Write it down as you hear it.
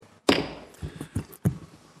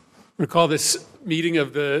I'm going to call this meeting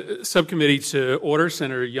of the subcommittee to order.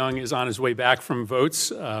 Senator Young is on his way back from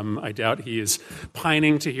votes. I doubt he is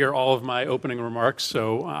pining to hear all of my opening remarks,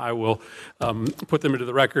 so I will put them into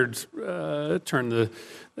the record, turn the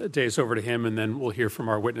days over to him, and then we'll hear from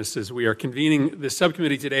our witnesses. We are convening this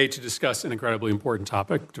subcommittee today to discuss an incredibly important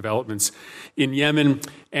topic, developments in Yemen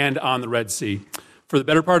and on the Red Sea. For the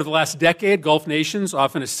better part of the last decade, Gulf nations,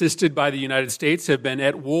 often assisted by the United States, have been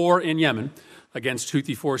at war in Yemen against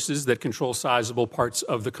Houthi forces that control sizable parts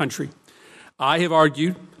of the country. I have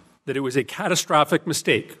argued that it was a catastrophic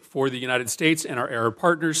mistake for the United States and our Arab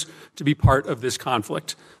partners to be part of this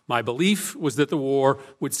conflict. My belief was that the war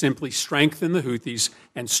would simply strengthen the Houthis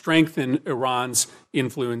and strengthen Iran's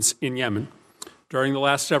influence in Yemen. During the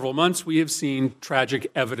last several months, we have seen tragic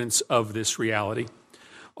evidence of this reality.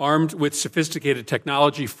 Armed with sophisticated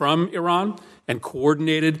technology from Iran and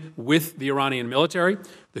coordinated with the Iranian military,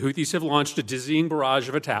 the Houthis have launched a dizzying barrage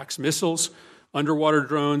of attacks, missiles, underwater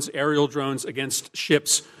drones, aerial drones against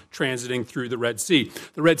ships transiting through the Red Sea.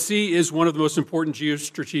 The Red Sea is one of the most important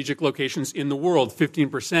geostrategic locations in the world.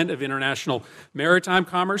 15% of international maritime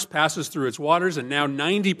commerce passes through its waters, and now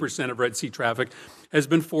 90% of Red Sea traffic has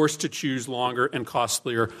been forced to choose longer and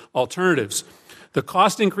costlier alternatives. The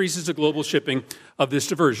cost increases to global shipping of this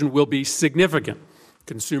diversion will be significant.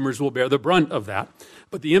 Consumers will bear the brunt of that.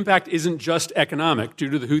 But the impact isn't just economic. Due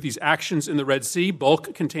to the Houthis' actions in the Red Sea,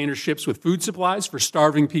 bulk container ships with food supplies for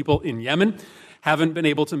starving people in Yemen haven't been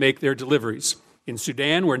able to make their deliveries. In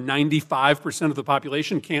Sudan, where 95% of the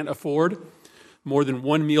population can't afford more than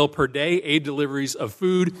one meal per day, aid deliveries of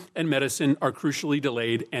food and medicine are crucially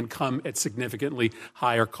delayed and come at significantly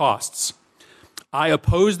higher costs. I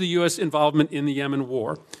oppose the U.S. involvement in the Yemen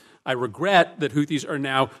war. I regret that Houthis are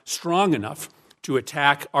now strong enough to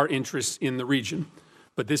attack our interests in the region.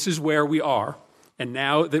 But this is where we are. And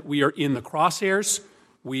now that we are in the crosshairs,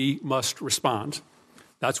 we must respond.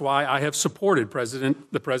 That's why I have supported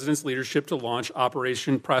the President's leadership to launch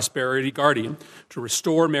Operation Prosperity Guardian to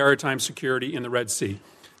restore maritime security in the Red Sea.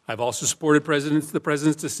 I've also supported the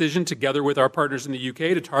President's decision, together with our partners in the UK,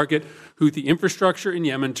 to target Houthi infrastructure in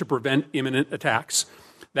Yemen to prevent imminent attacks.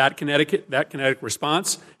 That kinetic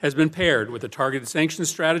response has been paired with a targeted sanctions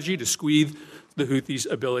strategy to squeeze the Houthis'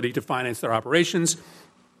 ability to finance their operations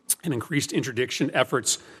and increased interdiction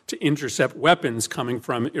efforts to intercept weapons coming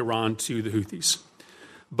from Iran to the Houthis.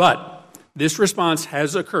 But this response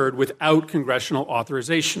has occurred without congressional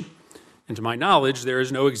authorization. And to my knowledge, there is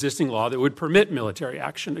no existing law that would permit military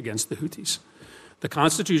action against the Houthis. The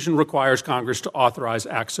Constitution requires Congress to authorize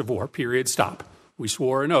acts of war, period, stop. We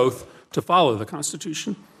swore an oath to follow the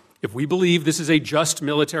Constitution. If we believe this is a just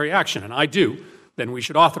military action, and I do, then we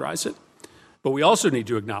should authorize it. But we also need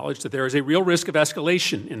to acknowledge that there is a real risk of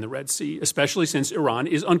escalation in the Red Sea, especially since Iran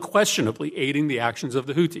is unquestionably aiding the actions of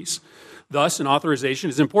the Houthis. Thus, an authorization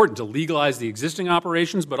is important to legalize the existing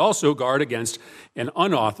operations, but also guard against an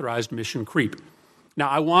unauthorized mission creep. Now,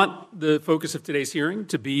 I want the focus of today's hearing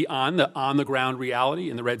to be on the on-the-ground reality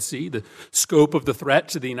in the Red Sea, the scope of the threat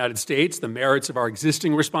to the United States, the merits of our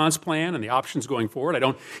existing response plan, and the options going forward. I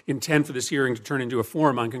don't intend for this hearing to turn into a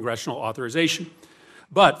forum on congressional authorization.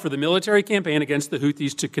 But for the military campaign against the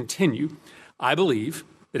Houthis to continue, I believe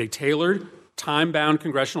that a tailored, time-bound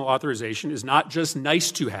congressional authorization is not just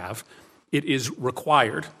nice to have, it is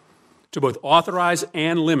required to both authorize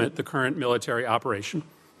and limit the current military operation.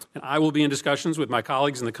 And I will be in discussions with my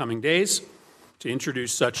colleagues in the coming days to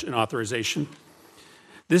introduce such an authorization.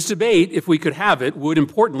 This debate, if we could have it, would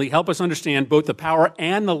importantly help us understand both the power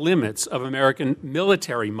and the limits of American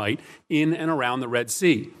military might in and around the Red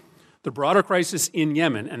Sea. The broader crisis in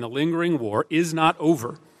Yemen and the lingering war is not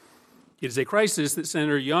over. It is a crisis that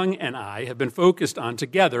Senator Young and I have been focused on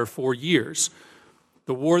together for years.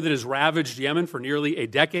 The war that has ravaged Yemen for nearly a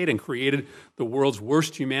decade and created the world's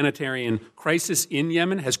worst humanitarian crisis in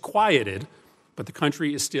Yemen has quieted, but the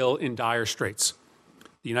country is still in dire straits.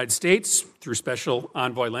 The United States, through Special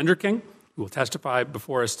Envoy Lenderking, who will testify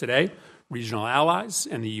before us today, regional allies,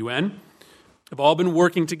 and the UN, have all been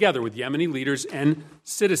working together with Yemeni leaders and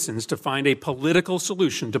citizens to find a political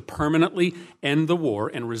solution to permanently end the war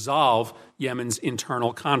and resolve Yemen's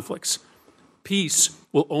internal conflicts. Peace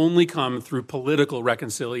will only come through political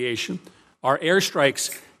reconciliation. Our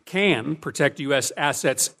airstrikes can protect U.S.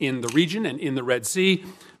 assets in the region and in the Red Sea,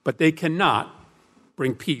 but they cannot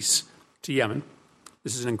bring peace to Yemen.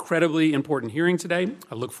 This is an incredibly important hearing today.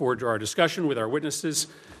 I look forward to our discussion with our witnesses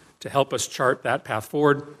to help us chart that path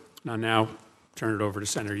forward. And I'll now turn it over to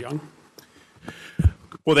Senator Young.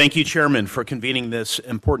 Well, thank you, Chairman, for convening this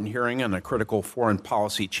important hearing on a critical foreign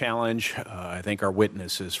policy challenge. I thank our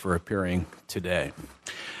witnesses for appearing today.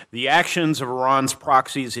 The actions of Iran's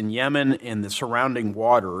proxies in Yemen and the surrounding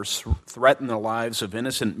waters threaten the lives of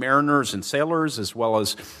innocent mariners and sailors, as well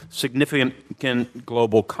as significant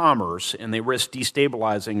global commerce, and they risk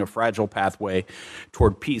destabilizing a fragile pathway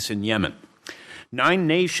toward peace in Yemen. 9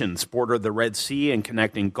 nations border the Red Sea and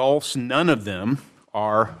connecting gulfs. None of them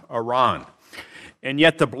are Iran. And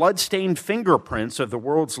yet the blood-stained fingerprints of the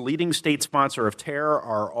world's leading state sponsor of terror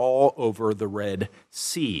are all over the Red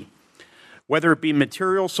Sea. Whether it be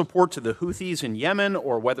material support to the Houthis in Yemen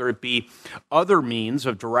or whether it be other means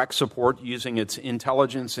of direct support using its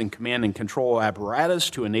intelligence and command and control apparatus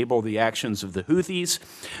to enable the actions of the Houthis,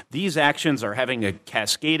 these actions are having a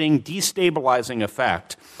cascading, destabilizing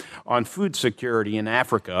effect on food security in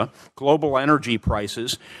Africa, global energy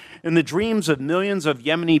prices, and the dreams of millions of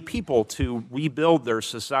Yemeni people to rebuild their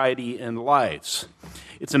society and lives.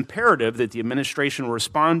 It's imperative that the administration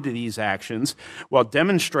respond to these actions while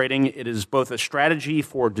demonstrating it is both a strategy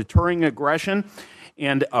for deterring aggression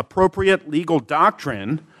and appropriate legal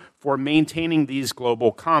doctrine for maintaining these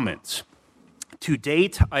global commons. To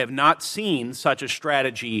date, I have not seen such a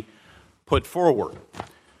strategy put forward.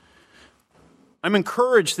 I'm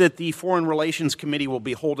encouraged that the Foreign Relations Committee will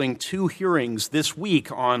be holding 2 hearings this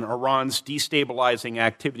week on Iran's destabilizing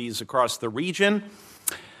activities across the region.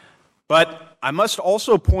 But I must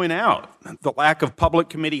also point out the lack of public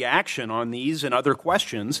committee action on these and other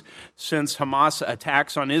questions since Hamas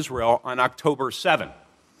attacks on Israel on October 7.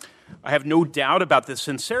 I have no doubt about the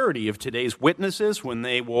sincerity of today's witnesses when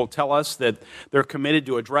they will tell us that they're committed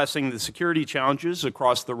to addressing the security challenges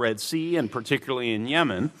across the Red Sea and particularly in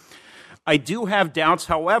Yemen. I do have doubts,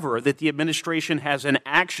 however, that the administration has an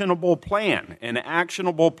actionable plan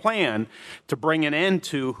to bring an end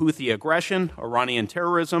to Houthi aggression, Iranian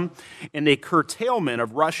terrorism, and a curtailment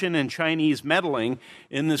of Russian and Chinese meddling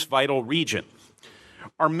in this vital region.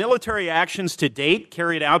 Our military actions to date,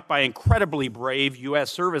 carried out by incredibly brave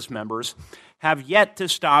U.S. service members, have yet to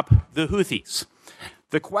stop the Houthis.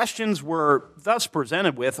 The questions we're thus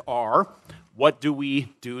presented with are, what do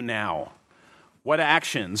we do now? What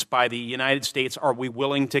actions by the United States are we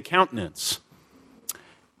willing to countenance?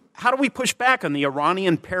 How do we push back on the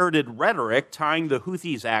Iranian-parroted rhetoric tying the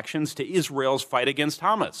Houthis' actions to Israel's fight against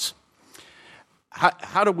Hamas?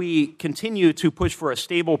 How do we continue to push for a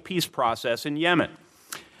stable peace process in Yemen?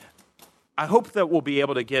 I hope that we'll be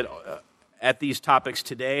able to get at these topics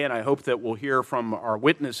today, and I hope that we'll hear from our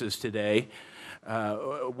witnesses today.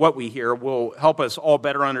 What we hear will help us all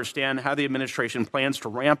better understand how the administration plans to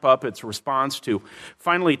ramp up its response to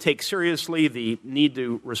finally take seriously the need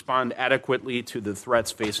to respond adequately to the threats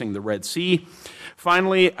facing the Red Sea.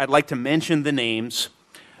 Finally, I'd like to mention the names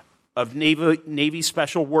of Navy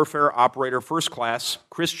Special Warfare Operator First Class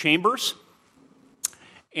Chris Chambers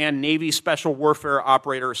and Navy Special Warfare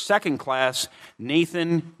Operator Second Class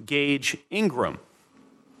Nathan Gage Ingram.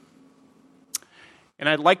 And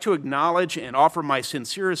I'd like to acknowledge and offer my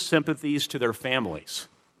sincerest sympathies to their families.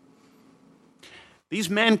 These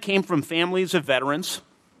men came from families of veterans,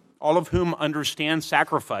 all of whom understand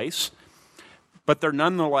sacrifice, but they're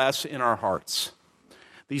nonetheless in our hearts.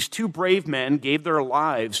 These 2 brave men gave their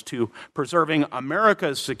lives to preserving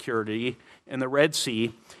America's security in the Red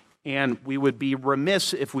Sea, and we would be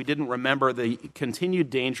remiss if we didn't remember the continued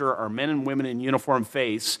danger our men and women in uniform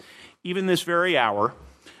face, even this very hour,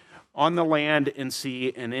 on the land and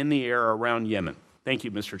sea and in the air around Yemen. Thank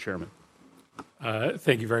you, Mr. Chairman.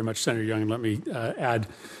 Thank you very much, Senator Young. And let me add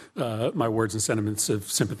my words and sentiments of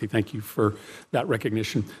sympathy. Thank you for that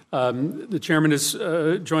recognition. The chairman is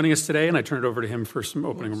joining us today, and I turn it over to him for some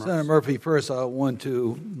opening remarks. Senator Murphy, first I want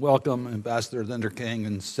to welcome Ambassador Linda King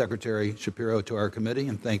and Secretary Shapiro to our committee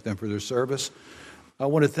and thank them for their service. I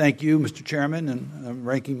want to thank you, Mr. Chairman, and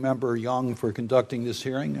Ranking Member Young for conducting this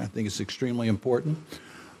hearing. I think it's extremely important.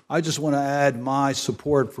 I just want to add my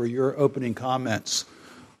support for your opening comments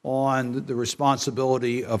on the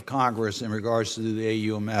responsibility of Congress in regards to the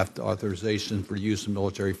AUMF authorization for use of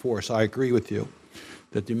military force. I agree with you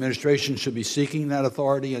that the administration should be seeking that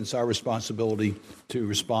authority, and it's our responsibility to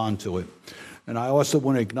respond to it. And I also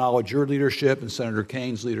want to acknowledge your leadership and Senator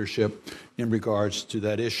Kane's leadership in regards to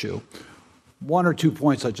that issue. 1 or 2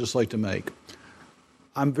 points I'd just like to make.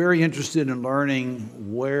 I'm very interested in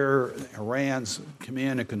learning where Iran's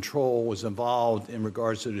command and control was involved in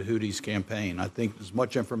regards to the Houthis campaign. I think as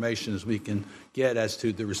much information as we can get as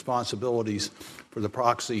to the responsibilities for the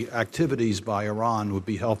proxy activities by Iran would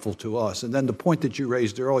be helpful to us. And then the point that you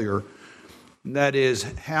raised earlier, and that is,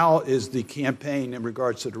 how is the campaign in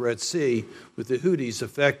regards to the Red Sea with the Houthis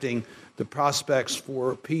affecting the prospects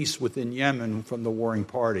for peace within Yemen from the warring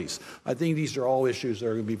parties? I think these are all issues that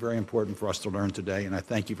are going to be very important for us to learn today, and I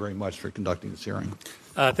thank you very much for conducting this hearing.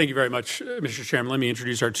 Thank you very much, Mr. Chairman. Let me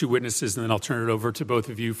introduce our two witnesses, and then I'll turn it over to both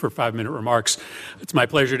of you for 5-minute remarks. It's my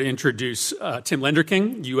pleasure to introduce Tim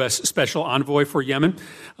Lenderking, U.S. Special Envoy for Yemen.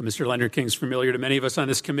 Mr. Lenderking is familiar to many of us on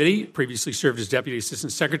this committee. Previously served as Deputy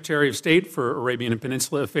Assistant Secretary of State for Arabian and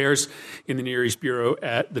Peninsula Affairs in the Near East Bureau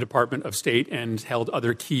at the Department of State and held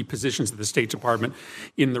other key positions at the State Department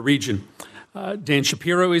in the region. Dan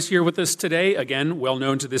Shapiro is here with us today, again, well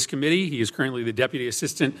known to this committee. He is currently the Deputy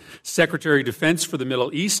Assistant Secretary of Defense for the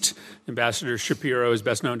Middle East. Ambassador Shapiro is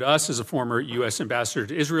best known to us as a former U.S. ambassador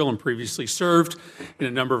to Israel and previously served in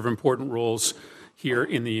a number of important roles here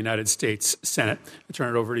in the United States Senate. I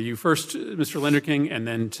turn it over to you first, Mr. Lenderking, and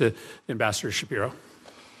then to Ambassador Shapiro.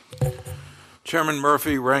 Chairman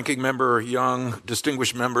Murphy, Ranking Member Young,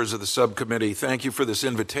 distinguished members of the subcommittee, thank you for this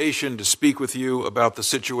invitation to speak with you about the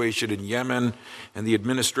situation in Yemen and the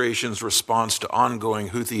administration's response to ongoing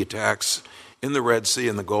Houthi attacks in the Red Sea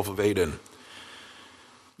and the Gulf of Aden.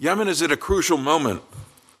 Yemen is at a crucial moment.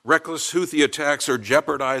 Reckless Houthi attacks are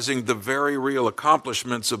jeopardizing the very real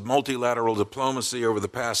accomplishments of multilateral diplomacy over the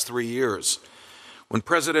past 3 years. When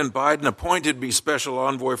President Biden appointed me Special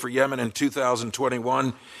Envoy for Yemen in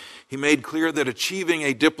 2021, he made clear that achieving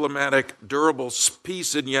a diplomatic, durable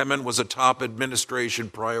peace in Yemen was a top administration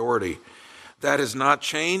priority. That has not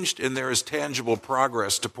changed, and there is tangible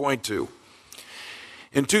progress to point to.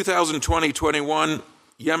 In 2020-21,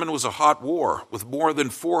 Yemen was a hot war with more than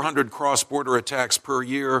 400 cross-border attacks per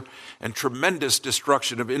year and tremendous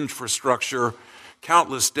destruction of infrastructure,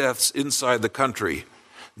 countless deaths inside the country.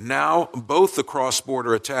 Now, both the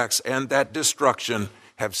cross-border attacks and that destruction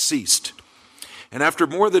have ceased. And after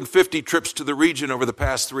more than 50 trips to the region over the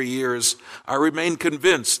past 3 years, I remain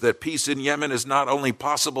convinced that peace in Yemen is not only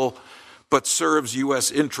possible, but serves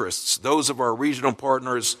U.S. interests, those of our regional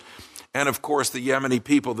partners, and of course the Yemeni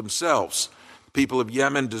people themselves. The people of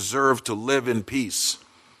Yemen deserve to live in peace.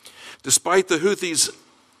 Despite the Houthis'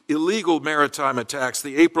 illegal maritime attacks,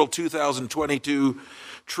 the April 2022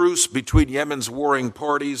 truce between Yemen's warring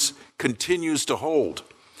parties continues to hold.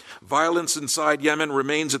 Violence inside Yemen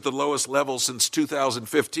remains at the lowest level since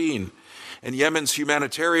 2015, and Yemen's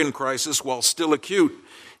humanitarian crisis, while still acute,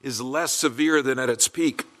 is less severe than at its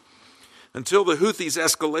peak. Until the Houthis'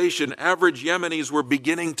 escalation, average Yemenis were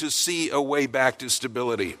beginning to see a way back to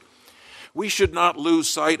stability. We should not lose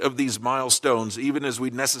sight of these milestones, even as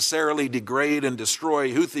we necessarily degrade and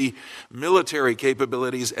destroy Houthi military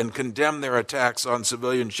capabilities and condemn their attacks on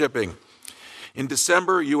civilian shipping. In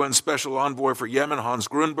December, UN Special Envoy for Yemen, Hans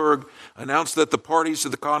Grunberg, announced that the parties to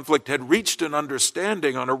the conflict had reached an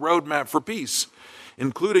understanding on a roadmap for peace,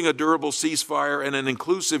 including a durable ceasefire and an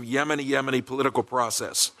inclusive Yemeni political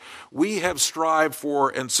process. We have strived for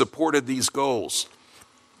and supported these goals.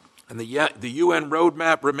 And the UN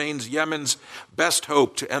roadmap remains Yemen's best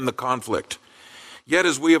hope to end the conflict. Yet,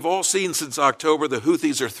 as we have all seen since October, the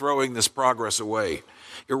Houthis are throwing this progress away.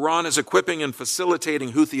 Iran is equipping and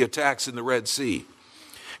facilitating Houthi attacks in the Red Sea.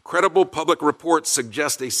 Credible public reports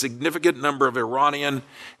suggest a significant number of Iranian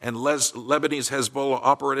and Lebanese Hezbollah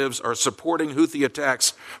operatives are supporting Houthi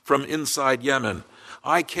attacks from inside Yemen.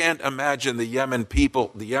 I can't imagine the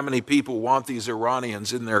Yemeni people want these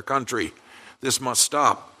Iranians in their country. This must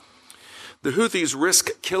stop. The Houthis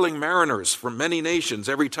risk killing mariners from many nations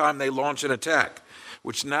every time they launch an attack,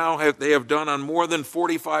 which they have done on more than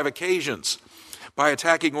 45 occasions. By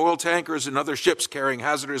attacking oil tankers and other ships carrying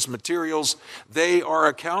hazardous materials, they are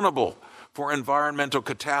accountable for environmental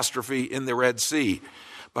catastrophe in the Red Sea.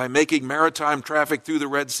 By making maritime traffic through the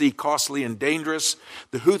Red Sea costly and dangerous,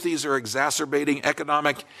 the Houthis are exacerbating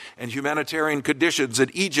economic and humanitarian conditions in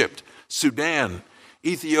Egypt, Sudan,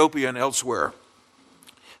 Ethiopia, and elsewhere.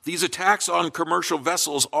 These attacks on commercial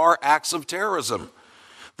vessels are acts of terrorism.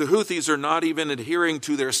 The Houthis are not even adhering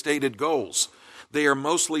to their stated goals. They are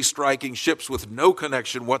mostly striking ships with no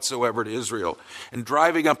connection whatsoever to Israel and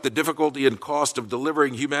driving up the difficulty and cost of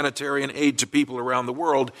delivering humanitarian aid to people around the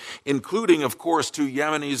world, including, of course, to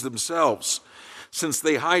Yemenis themselves. Since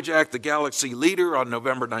they hijacked the Galaxy Leader on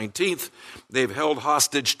November 19th, they've held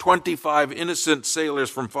hostage 25 innocent sailors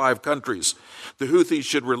from 5 countries. The Houthis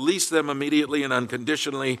should release them immediately and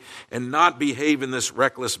unconditionally and not behave in this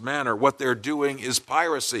reckless manner. What they're doing is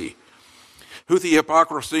piracy. Houthi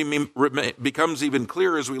hypocrisy becomes even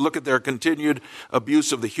clearer as we look at their continued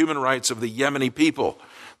abuse of the human rights of the Yemeni people.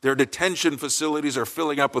 Their detention facilities are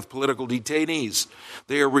filling up with political detainees.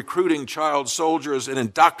 They are recruiting child soldiers and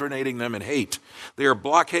indoctrinating them in hate. They are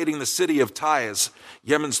blockading the city of Taiz,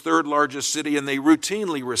 Yemen's 3rd largest city, and they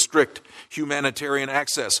routinely restrict humanitarian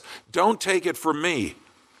access. Don't take it from me.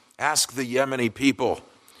 Ask the Yemeni people.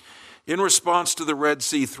 In response to the Red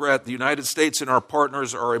Sea threat, the United States and our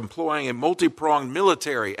partners are employing a multi-pronged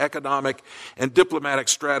military, economic, and diplomatic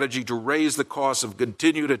strategy to raise the cost of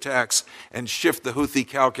continued attacks and shift the Houthi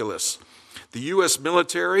calculus. The U.S.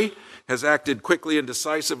 military has acted quickly and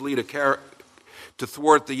decisively to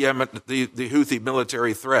thwart the Houthi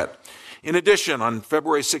military threat. In addition, on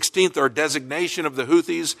February 16th, our designation of the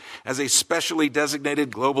Houthis as a specially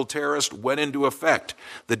designated global terrorist went into effect.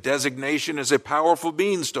 The designation is a powerful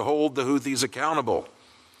means to hold the Houthis accountable.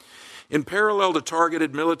 In parallel to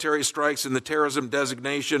targeted military strikes in the terrorism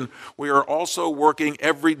designation, we are also working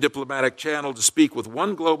every diplomatic channel to speak with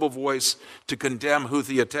one global voice to condemn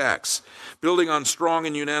Houthi attacks. Building on strong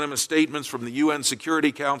and unanimous statements from the UN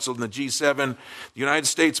Security Council and the G7, the United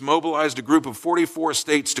States mobilized a group of 44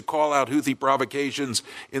 states to call out Houthi provocations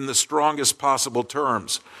in the strongest possible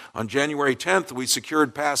terms. On January 10th, we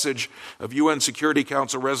secured passage of UN Security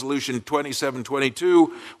Council Resolution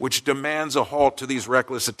 2722, which demands a halt to these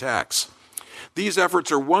reckless attacks. These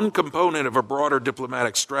efforts are one component of a broader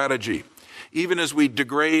diplomatic strategy. Even as we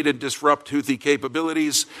degrade and disrupt Houthi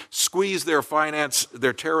capabilities, squeeze their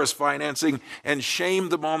terrorist financing, and shame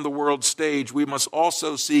them on the world stage, we must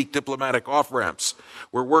also seek diplomatic off-ramps.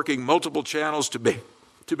 We're working multiple channels to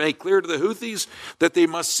make clear to the Houthis that they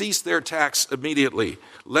must cease their attacks immediately.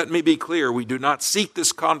 Let me be clear, we do not seek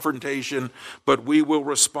this confrontation, but we will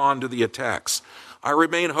respond to the attacks. I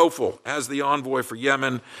remain hopeful, as the envoy for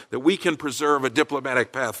Yemen, that we can preserve a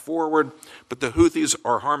diplomatic path forward, but the Houthis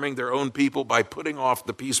are harming their own people by putting off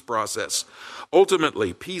the peace process.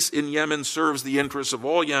 Ultimately, peace in Yemen serves the interests of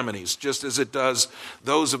all Yemenis, just as it does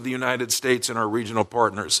those of the United States and our regional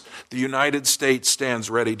partners. The United States stands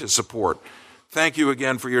ready to support. Thank you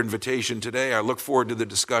again for your invitation today. I look forward to the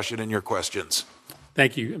discussion and your questions.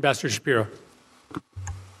 Thank you. Ambassador Shapiro.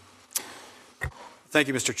 Thank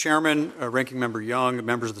you, Mr. Chairman, Ranking Member Young,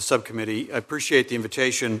 members of the subcommittee. I appreciate the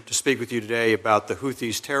invitation to speak with you today about the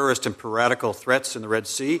Houthis' terrorist and piratical threats in the Red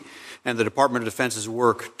Sea and the Department of Defense's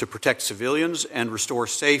work to protect civilians and restore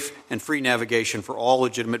safe and free navigation for all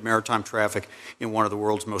legitimate maritime traffic in one of the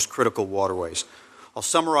world's most critical waterways. I'll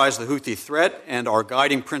summarize the Houthi threat and our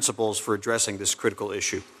guiding principles for addressing this critical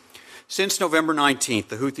issue. Since November 19th,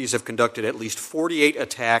 the Houthis have conducted at least 48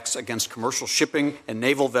 attacks against commercial shipping and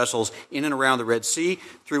naval vessels in and around the Red Sea,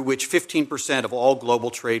 through which 15% of all global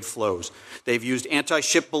trade flows. They've used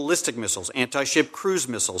anti-ship ballistic missiles, anti-ship cruise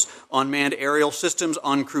missiles, unmanned aerial systems,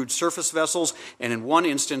 uncrewed surface vessels, and in one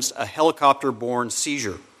instance, a helicopter-borne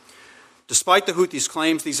seizure. Despite the Houthis'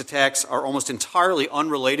 claims, these attacks are almost entirely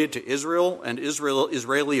unrelated to Israel and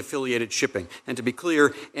Israeli-affiliated shipping. And to be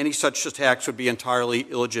clear, any such attacks would be entirely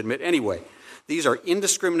illegitimate anyway. These are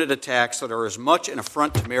indiscriminate attacks that are as much an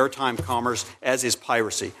affront to maritime commerce as is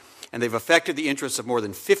piracy. And they've affected the interests of more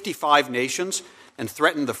than 55 nations and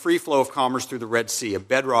threatened the free flow of commerce through the Red Sea, a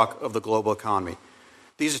bedrock of the global economy.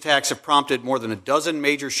 These attacks have prompted more than a dozen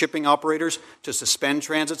major shipping operators to suspend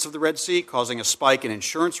transits of the Red Sea, causing a spike in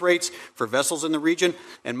insurance rates for vessels in the region,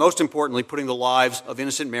 and most importantly, putting the lives of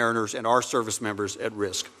innocent mariners and our service members at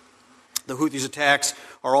risk. The Houthis' attacks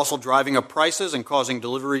are also driving up prices and causing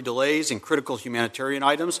delivery delays in critical humanitarian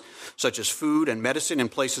items, such as food and medicine in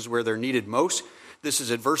places where they're needed most. This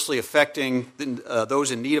is adversely affecting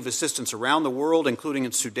those in need of assistance around the world, including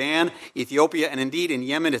in Sudan, Ethiopia, and indeed in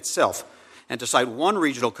Yemen itself. And to cite one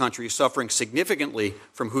regional country suffering significantly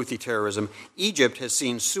from Houthi terrorism, Egypt has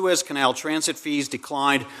seen Suez Canal transit fees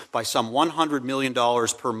declined by some $100 million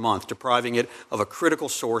per month, depriving it of a critical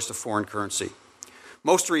source of foreign currency.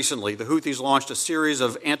 Most recently, the Houthis launched a series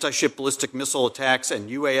of anti-ship ballistic missile attacks and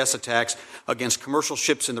UAS attacks against commercial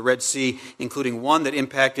ships in the Red Sea, including one that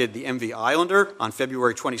impacted the MV Islander on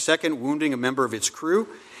February 22nd, wounding a member of its crew,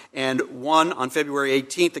 and one on February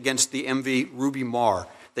 18th against the MV Ruby Mar.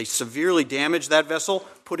 They severely damaged that vessel,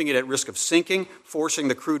 putting it at risk of sinking, forcing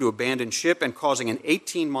the crew to abandon ship, and causing an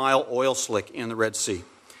 18-mile oil slick in the Red Sea.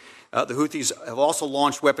 The Houthis have also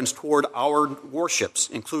launched weapons toward our warships,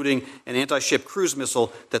 including an anti-ship cruise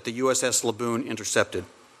missile that the USS Laboon intercepted.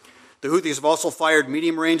 The Houthis have also fired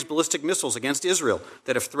medium-range ballistic missiles against Israel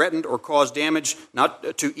that have threatened or caused damage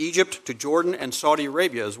not to Egypt, to Jordan, and Saudi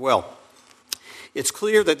Arabia as well. It's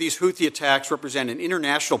clear that these Houthi attacks represent an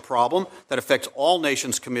international problem that affects all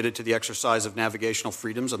nations committed to the exercise of navigational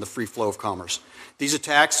freedoms and the free flow of commerce. These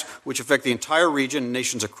attacks, which affect the entire region and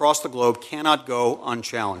nations across the globe, cannot go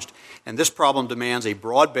unchallenged. And this problem demands a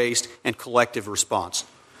broad-based and collective response.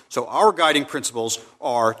 So our guiding principles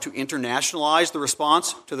are to internationalize the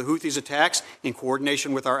response to the Houthis' attacks in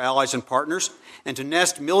coordination with our allies and partners, and to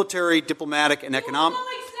nest military, diplomatic, and economic...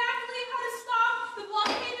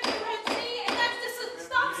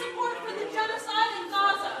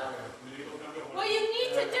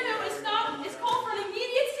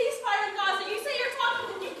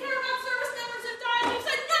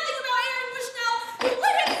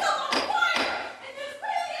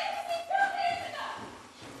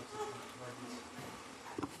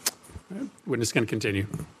 Witness can continue.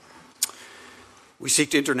 We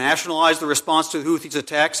seek to internationalize the response to the Houthis'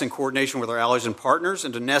 attacks in coordination with our allies and partners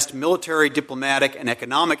and to nest military, diplomatic, and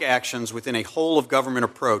economic actions within a whole-of-government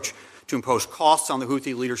approach to impose costs on the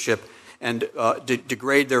Houthi leadership and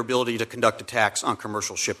degrade their ability to conduct attacks on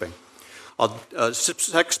commercial shipping.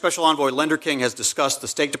 Special Envoy Lenderking has discussed the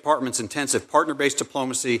State Department's intensive partner-based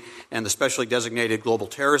diplomacy and the specially designated global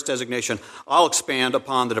terrorist designation. I'll expand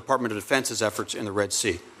upon the Department of Defense's efforts in the Red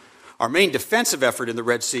Sea. Our main defensive effort in the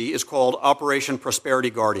Red Sea is called Operation Prosperity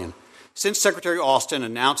Guardian. Since Secretary Austin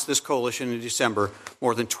announced this coalition in December,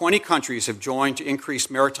 more than 20 countries have joined to increase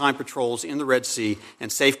maritime patrols in the Red Sea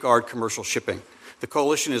and safeguard commercial shipping. The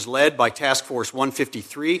coalition is led by Task Force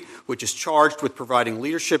 153, which is charged with providing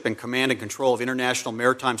leadership and command and control of international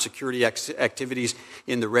maritime security activities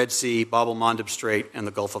in the Red Sea, Bab el-Mandeb Strait, and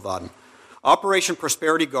the Gulf of Aden. Operation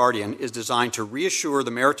Prosperity Guardian is designed to reassure the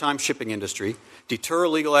maritime shipping industry, deter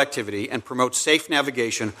illegal activity, and promote safe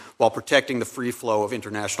navigation while protecting the free flow of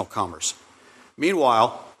international commerce.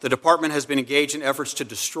 Meanwhile, the department has been engaged in efforts to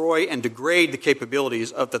destroy and degrade the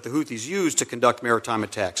capabilities that the Houthis use to conduct maritime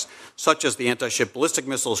attacks, such as the anti-ship ballistic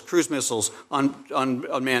missiles, cruise missiles,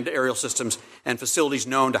 unmanned aerial systems, and facilities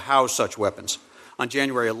known to house such weapons. On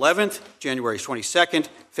January 11th, January 22nd,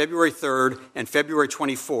 February 3rd, and February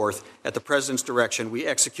 24th, at the President's direction, we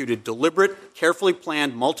executed deliberate, carefully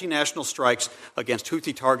planned multinational strikes against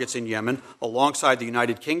Houthi targets in Yemen alongside the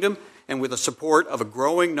United Kingdom and with the support of a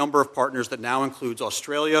growing number of partners that now includes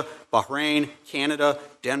Australia, Bahrain, Canada,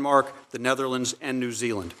 Denmark, the Netherlands, and New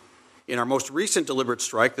Zealand. In our most recent deliberate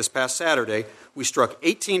strike this past Saturday, we struck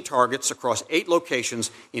 18 targets across 8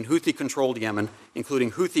 locations in Houthi-controlled Yemen,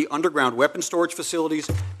 including Houthi underground weapon storage facilities,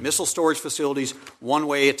 missile storage facilities,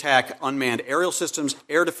 one-way attack unmanned aerial systems,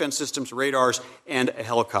 air defense systems, radars, and a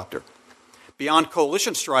helicopter. Beyond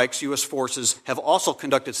coalition strikes, U.S. forces have also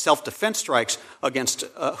conducted self-defense strikes against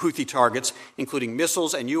Houthi targets, including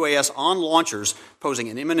missiles and UAS on launchers, posing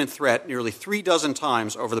an imminent threat nearly 36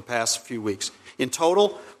 times over the past few weeks. In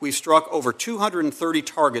total, we've struck over 230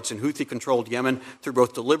 targets in Houthi-controlled Yemen through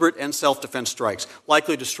both deliberate and self-defense strikes,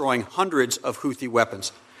 likely destroying hundreds of Houthi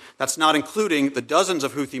weapons. That's not including the dozens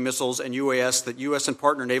of Houthi missiles and UAS that U.S. and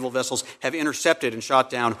partner naval vessels have intercepted and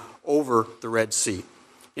shot down over the Red Sea.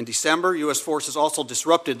 In December, U.S. forces also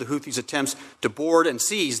disrupted the Houthis' attempts to board and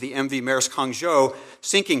seize the MV Maersk Hangzhou,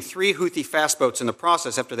 sinking 3 Houthi fast boats in the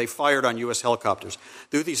process after they fired on U.S. helicopters.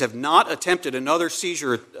 The Houthis have not attempted another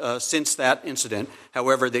seizure since that incident.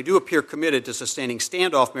 However, they do appear committed to sustaining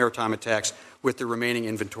standoff maritime attacks with the remaining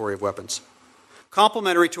inventory of weapons.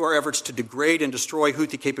 Complementary to our efforts to degrade and destroy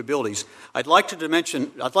Houthi capabilities, I'd like to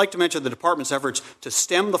mention the department's efforts to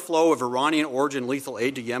stem the flow of Iranian-origin lethal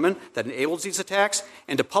aid to Yemen that enables these attacks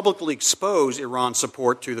and to publicly expose Iran's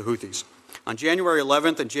support to the Houthis. On January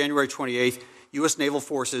 11th and January 28th, U.S. naval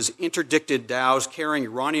forces interdicted dhows carrying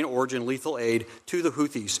Iranian-origin lethal aid to the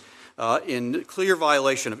Houthis in clear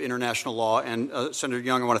violation of international law. And Senator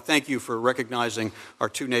Young, I want to thank you for recognizing our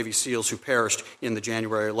 2 Navy SEALs who perished in the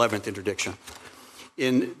January 11th interdiction.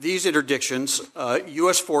 In these interdictions,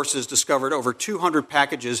 U.S. forces discovered over 200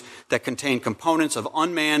 packages that contain components of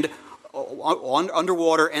unmanned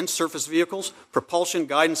underwater and surface vehicles, propulsion,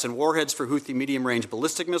 guidance, and warheads for Houthi medium-range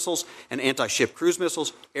ballistic missiles and anti-ship cruise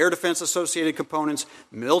missiles, air defense-associated components,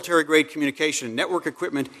 military-grade communication and network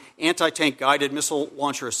equipment, anti-tank guided missile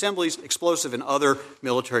launcher assemblies, explosive, and other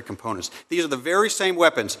military components. These are the very same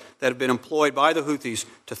weapons that have been employed by the Houthis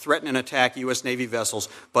to threaten and attack U.S. Navy vessels,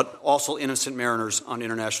 but also innocent mariners on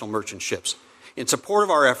international merchant ships. In support of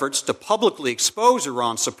our efforts to publicly expose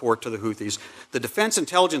Iran's support to the Houthis, the Defense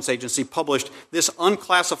Intelligence Agency published this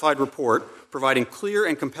unclassified report providing clear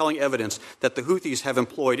and compelling evidence that the Houthis have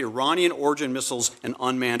employed Iranian-origin missiles and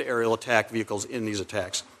unmanned aerial attack vehicles in these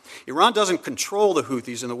attacks. Iran doesn't control the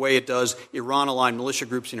Houthis in the way it does Iran-aligned militia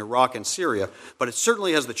groups in Iraq and Syria, but it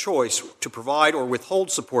certainly has the choice to provide or withhold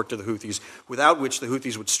support to the Houthis, without which the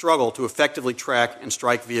Houthis would struggle to effectively track and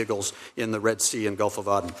strike vehicles in the Red Sea and Gulf of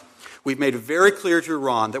Aden. We've made it very clear to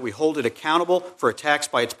Iran that we hold it accountable for attacks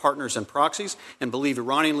by its partners and proxies and believe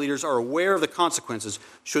Iranian leaders are aware of the consequences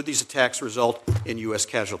should these attacks result in U.S.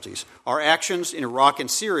 casualties. Our actions in Iraq and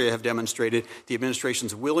Syria have demonstrated the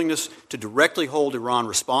administration's willingness to directly hold Iran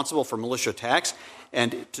responsible for militia attacks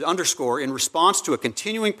and to underscore, in response to a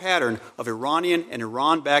continuing pattern of Iranian and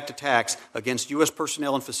Iran-backed attacks against U.S.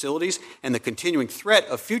 personnel and facilities and the continuing threat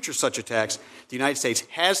of future such attacks, the United States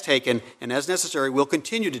has taken, and as necessary will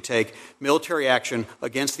continue to take, military action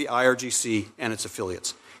against the IRGC and its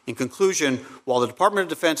affiliates. In conclusion, while the Department of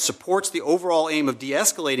Defense supports the overall aim of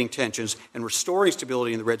de-escalating tensions and restoring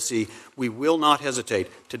stability in the Red Sea, we will not hesitate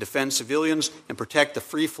to defend civilians and protect the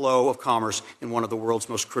free flow of commerce in one of the world's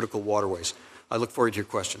most critical waterways. I look forward to your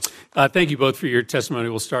questions. Thank you both for your testimony.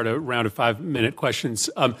 We'll start a round of 5-minute questions.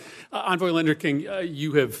 Envoy Lenderking,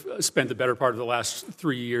 you have spent the better part of the last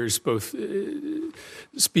 3 years both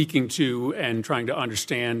speaking to and trying to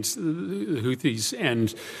understand the Houthis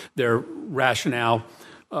and their rationale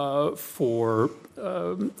for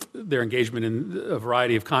their engagement in a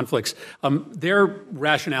variety of conflicts. Their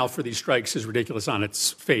rationale for these strikes is ridiculous on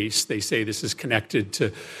its face. They say this is connected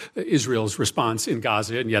to Israel's response in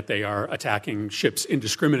Gaza, and yet they are attacking ships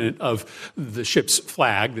indiscriminate of the ship's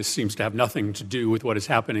flag. This seems to have nothing to do with what is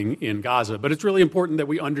happening in Gaza. But it's really important that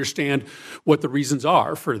we understand what the reasons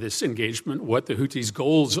are for this engagement, what the Houthis'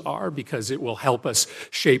 goals are, because it will help us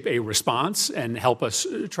shape a response and help us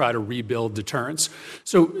try to rebuild deterrence.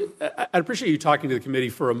 So I'd appreciate you talking to the committee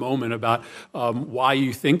for a moment about why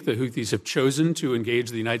you think the Houthis have chosen to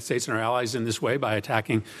engage the United States and our allies in this way by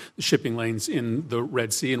attacking the shipping lanes in the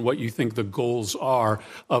Red Sea, and what you think the goals are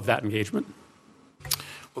of that engagement.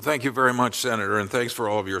 Well, thank you very much, Senator, and thanks for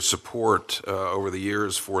all of your support over the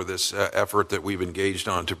years for this effort that we've engaged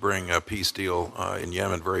on to bring a peace deal in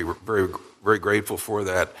Yemen. Very grateful for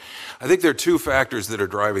that. I think there are two factors that are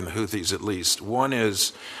driving the Houthis, at least. One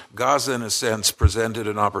is Gaza, in a sense, presented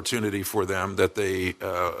an opportunity for them that they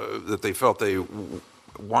felt they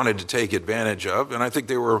wanted to take advantage of, and I think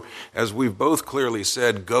they were, as we've both clearly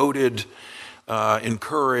said, goaded,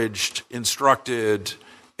 encouraged, instructed,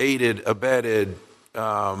 aided, abetted,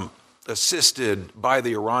 assisted by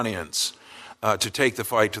the Iranians to take the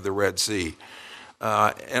fight to the Red Sea.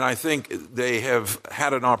 And I think they have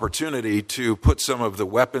had an opportunity to put some of the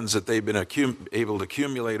weapons that they've been able to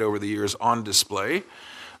accumulate over the years on display,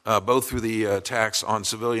 both through the attacks on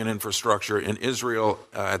civilian infrastructure in Israel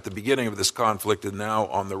at the beginning of this conflict and now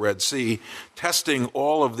on the Red Sea, testing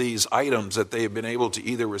all of these items that they have been able to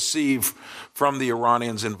either receive from the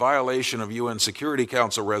Iranians in violation of UN Security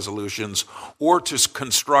Council resolutions or to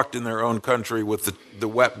construct in their own country with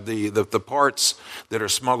the parts that are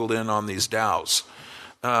smuggled in on these dhows.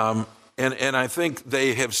 And I think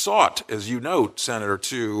they have sought, as you note, Senator,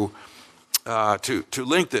 to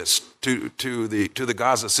link this to the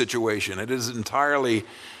Gaza situation. It is entirely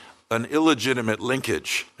an illegitimate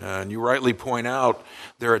linkage, and you rightly point out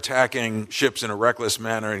they're attacking ships in a reckless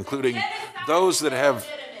manner, including those that have.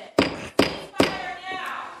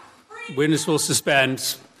 Witness will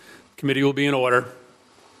suspend. Committee will be in order.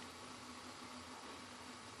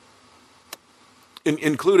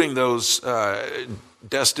 Including those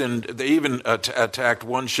destined, they even attacked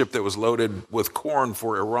one ship that was loaded with corn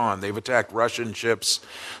for Iran. They've attacked Russian ships,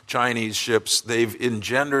 Chinese ships. They've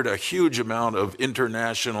engendered a huge amount of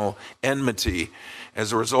international enmity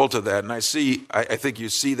as a result of that. And I think you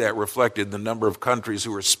see that reflected in the number of countries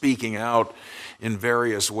who are speaking out in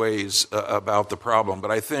various ways about the problem. But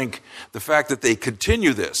I think the fact that they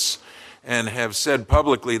continue this and have said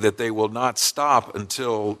publicly that they will not stop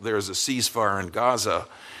until there's a ceasefire in Gaza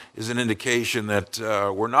is an indication that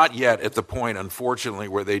we're not yet at the point, unfortunately,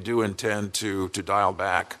 where they do intend to dial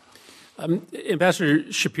back.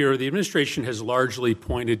 Ambassador Shapiro, the administration has largely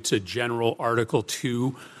pointed to General Article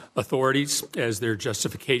 2 authorities as their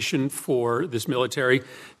justification for this military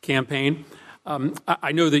campaign.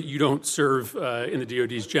 I know that you don't serve in the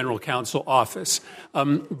DoD's General Counsel office,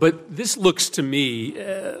 but this looks to me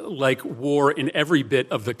like war in every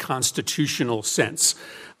bit of the constitutional sense.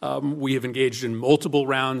 We have engaged in multiple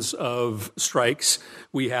rounds of strikes.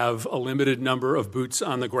 We have a limited number of boots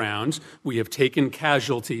on the ground. We have taken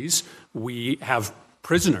casualties. We have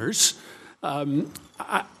prisoners. I'm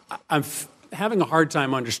having a hard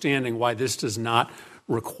time understanding why this does not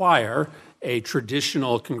require a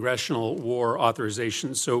traditional congressional war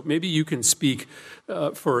authorization. So maybe you can speak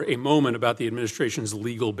for a moment about the administration's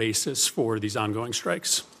legal basis for these ongoing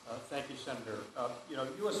strikes. Thank you, Senator.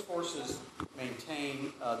 U.S. forces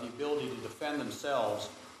maintain the ability to defend themselves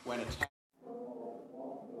when attacked.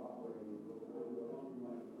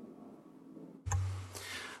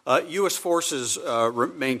 U.S. forces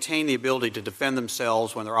maintain the ability to defend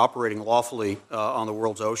themselves when they're operating lawfully on the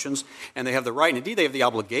world's oceans, and they have the right, and indeed they have the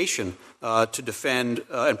obligation, to defend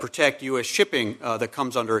and protect U.S. shipping that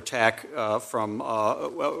comes under attack from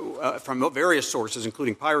various sources,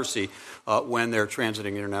 including piracy, when they're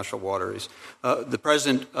transiting international waterways. The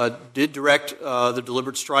President did direct the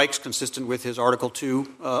deliberate strikes consistent with his Article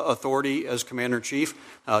 2 authority as Commander-in-Chief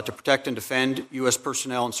to protect and defend U.S.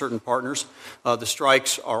 personnel and certain partners. The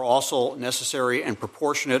strikes are also necessary and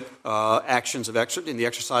proportionate actions in the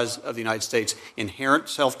exercise of the United States'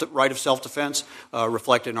 inherent right of self-defense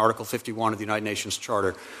reflected in Article 51 of the United Nations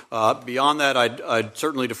Charter. Beyond that, I'd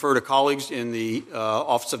certainly defer to colleagues in the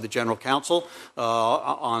Office of the General Counsel.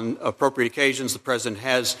 On appropriate occasions, the President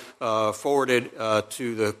has forwarded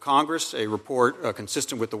to the Congress a report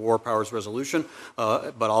consistent with the War Powers Resolution,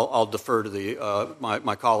 but I'll defer to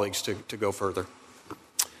my colleagues to go further.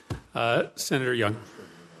 Senator Young.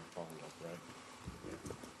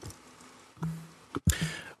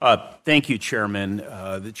 Thank you, Chairman.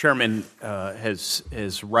 The Chairman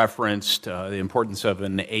has referenced the importance of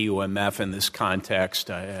an AUMF in this context.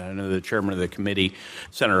 I know the Chairman of the committee,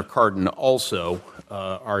 Senator Cardin, also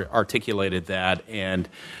articulated that. And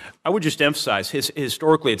I would just emphasize,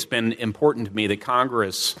 historically, it's been important to me that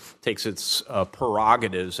Congress takes its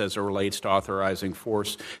prerogatives as it relates to authorizing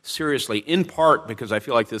force seriously, in part because I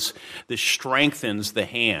feel like this strengthens the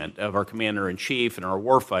hand of our commander-in-chief and our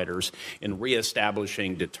warfighters in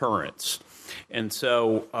reestablishing deterrence. And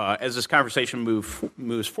so as this conversation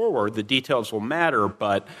moves forward, the details will matter,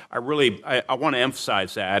 but I want to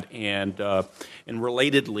emphasize that and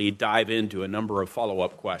relatedly dive into a number of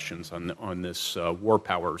follow-up questions on this war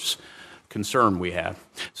powers concern we have.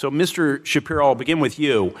 So, Mr. Shapiro, I'll begin with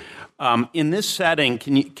you. In this setting,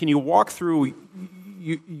 can you walk through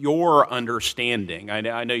your understanding?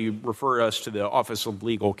 I know you refer us to the Office of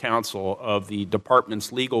Legal Counsel of the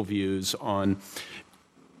Department's legal views on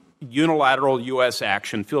unilateral U.S.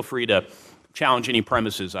 action. Feel free to challenge any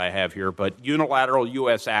premises I have here, but unilateral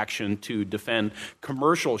U.S. action to defend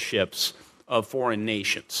commercial ships of foreign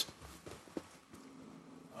nations.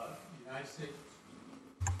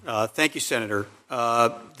 Thank you, Senator.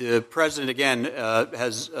 The President, again,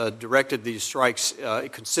 has directed these strikes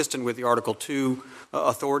consistent with the Article 2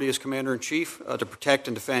 authority as Commander-in-Chief to protect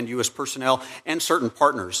and defend U.S. personnel and certain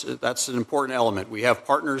partners. That's an important element. We have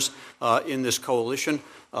partners in this coalition,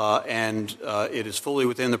 and it is fully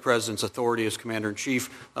within the President's authority as Commander-in-Chief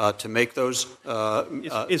to make those.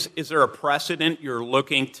 Is there a precedent you're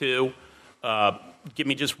looking to? Give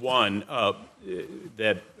me just one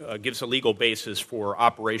that gives a legal basis for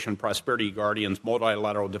Operation Prosperity Guardian's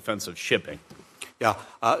multilateral defensive shipping. Yeah,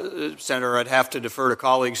 Senator, I'd have to defer to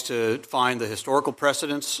colleagues to find the historical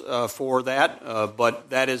precedents for that,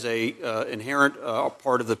 but that is a inherent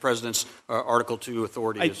part of the President's Article 2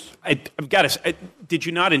 authority. I've got to. Did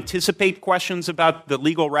you not anticipate questions about the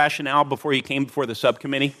legal rationale before you came before the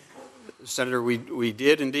subcommittee? Senator, we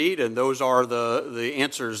did indeed, and those are the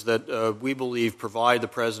answers that we believe provide the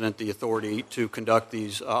President the authority to conduct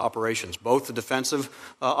these operations, both the defensive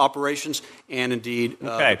operations and indeed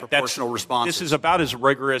proportional responses. This is about as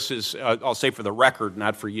rigorous as, I'll say for the record,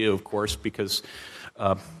 not for you, of course, because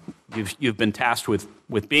you've been tasked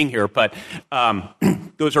with being here, but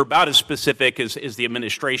those are about as specific as the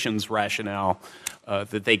administration's rationale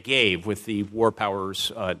that they gave with the War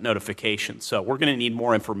Powers notification. So we're going to need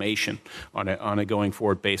more information on a going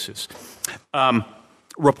forward basis.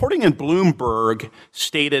 Reporting in Bloomberg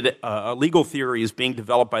stated a legal theory is being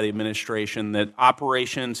developed by the administration that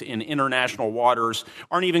operations in international waters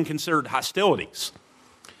aren't even considered hostilities,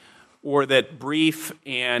 or that brief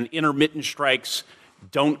and intermittent strikes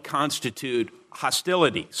don't constitute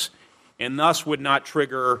hostilities, and thus would not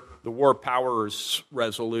trigger the War Powers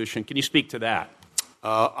Resolution. Can you speak to that?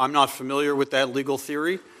 I'm not familiar with that legal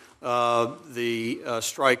theory. The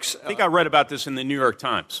strikes... I think I read about this in the New York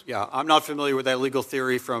Times. Yeah, I'm not familiar with that legal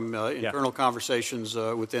theory from internal conversations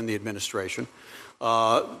within the administration.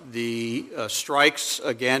 The strikes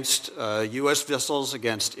against U.S. vessels,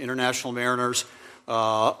 against international mariners,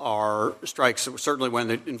 are strikes, certainly when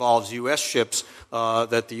it involves U.S. ships,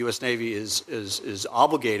 that the U.S. Navy is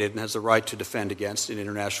obligated and has the right to defend against in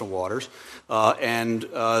international waters. And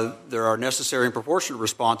there are necessary and proportionate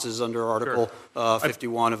responses under Article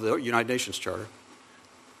 51 of the United Nations Charter.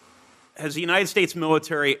 Has the United States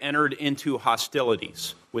military entered into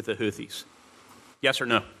hostilities with the Houthis? Yes or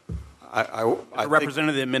no? I representative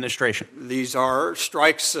of the administration. These are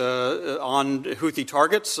strikes on Houthi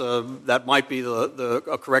targets. That might be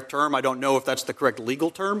a correct term. I don't know if that's the correct legal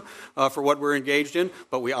term for what we're engaged in,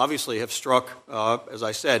 but we obviously have struck, as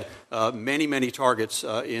I said, many targets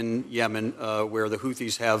in Yemen where the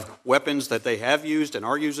Houthis have weapons that they have used and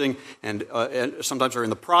are using and sometimes are in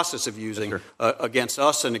the process of using against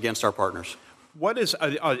us and against our partners. What is,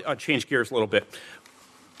 I'll change gears a little bit.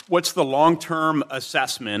 What's the long-term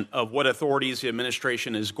assessment of what authorities the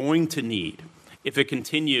administration is going to need if it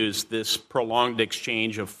continues this prolonged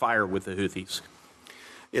exchange of fire with the Houthis?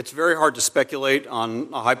 It's very hard to speculate on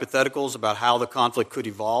hypotheticals about how the conflict could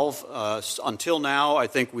evolve. Until now, I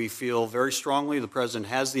think we feel very strongly the President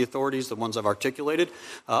has the authorities, the ones I've articulated.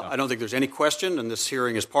 I don't think there's any question, and this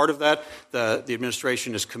hearing is part of that. The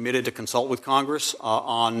administration is committed to consult with Congress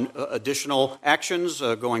on additional actions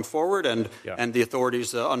going forward and the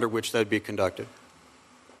authorities under which that would be conducted.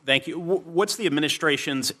 Thank you. What's the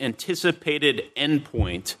administration's anticipated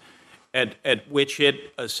endpoint at which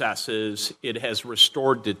it assesses it has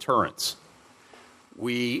restored deterrence?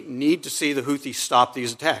 We need to see the Houthis stop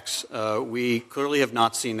these attacks. We clearly have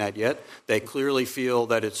not seen that yet. They clearly feel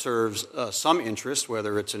that it serves some interest,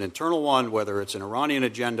 whether it's an internal one, whether it's an Iranian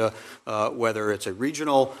agenda, whether it's a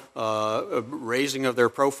regional raising of their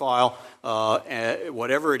profile,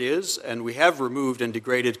 whatever it is. And we have removed and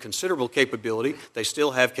degraded considerable capability. They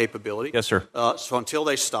still have capability. Yes, sir. So until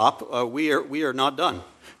they stop, we are not done.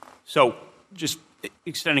 So just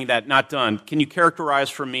extending that, not done, can you characterize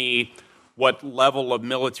for me what level of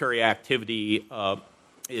military activity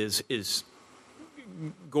is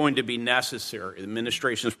going to be necessary, the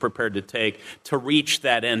administration is prepared to take to reach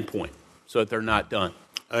that endpoint so that they're not done?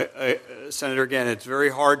 Senator, again, it's very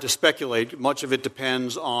hard to speculate. Much of it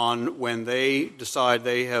depends on when they decide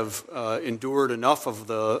they have endured enough of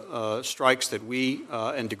the strikes that we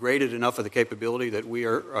and degraded enough of the capability that we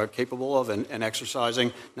are capable of and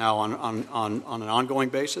exercising now on an ongoing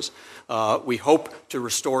basis. We hope to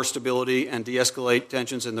restore stability and de-escalate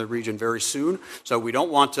tensions in the region very soon. So we don't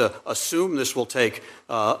want to assume this will take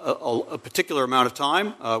a particular amount of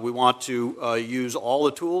time. We want to use all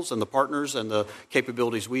the tools and the partners and the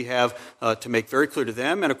capabilities we have to make very clear to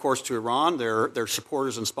them and, of course, to Iran, their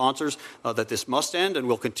supporters and sponsors, that this must end, and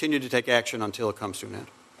we'll continue to take action until it comes to an end.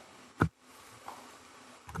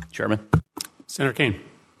 Chairman. Senator Kaine.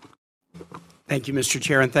 Thank you, Mr.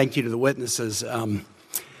 Chair, and thank you to the witnesses. The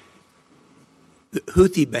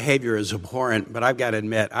Houthi behavior is abhorrent, but I've got to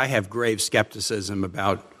admit I have grave skepticism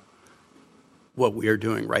about what we are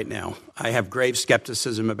doing right now. I have grave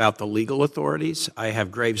skepticism about the legal authorities. I have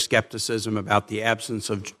grave skepticism about the absence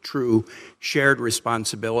of true shared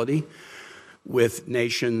responsibility with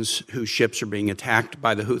nations whose ships are being attacked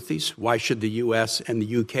by the Houthis. Why should the U.S. and the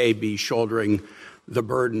U.K. be shouldering the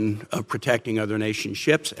burden of protecting other nations'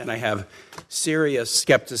 ships? And I have serious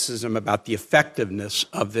skepticism about the effectiveness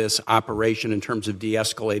of this operation in terms of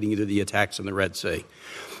de-escalating either the attacks in the Red Sea.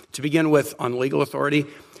 To begin with, on legal authority,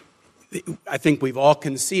 I think we've all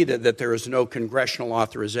conceded that there is no congressional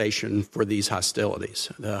authorization for these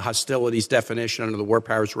hostilities. The hostilities definition under the War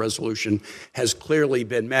Powers Resolution has clearly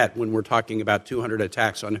been met when we're talking about 200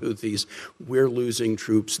 attacks on Houthis. We're losing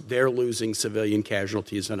troops. They're losing civilian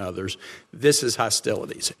casualties and others. This is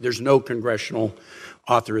hostilities. There's no congressional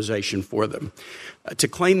authorization for them. To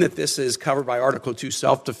claim that this is covered by Article 2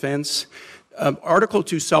 self-defense, Article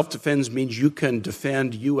 2 self-defense means you can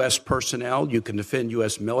defend U.S. personnel, you can defend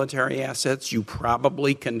U.S. military assets, you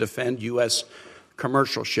probably can defend U.S.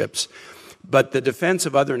 commercial ships. But the defense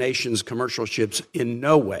of other nations' commercial ships in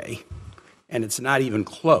no way, and it's not even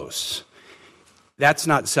close, that's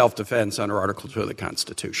not self-defense under Article 2 of the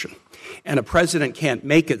Constitution. And a president can't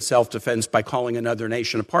make it self-defense by calling another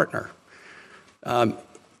nation a partner.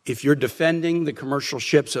 If you're defending the commercial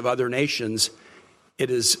ships of other nations, it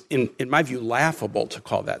is, in my view, laughable to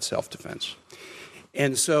call that self-defense.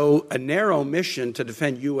 And so a narrow mission to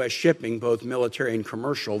defend U.S. shipping, both military and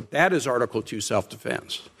commercial, that is Article 2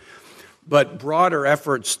 self-defense. But broader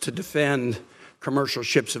efforts to defend commercial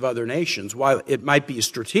ships of other nations, while it might be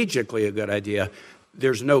strategically a good idea,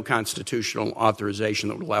 there's no constitutional authorization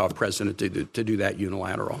that would allow a president to do that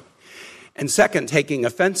unilateral. And second, taking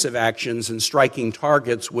offensive actions and striking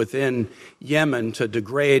targets within Yemen to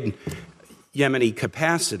degrade Yemeni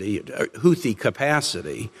capacity, Houthi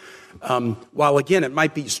capacity, while again it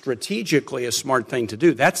might be strategically a smart thing to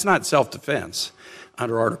do, that's not self-defense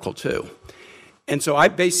under Article 2. And so I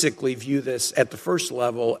basically view this at the first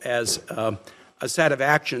level as a set of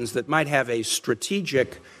actions that might have a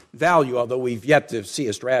strategic value, although we've yet to see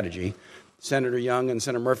a strategy. Senator Young and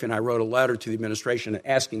Senator Murphy and I wrote a letter to the administration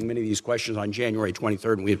asking many of these questions on January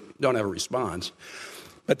 23rd, and we don't have a response.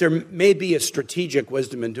 But there may be a strategic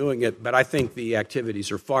wisdom in doing it, but I think the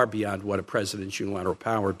activities are far beyond what a president's unilateral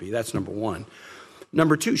power would be. That's number one.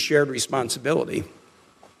 Number two, shared responsibility.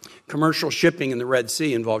 Commercial shipping in the Red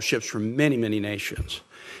Sea involves ships from many, many nations.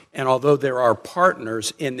 And although there are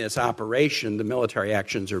partners in this operation, the military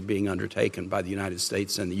actions are being undertaken by the United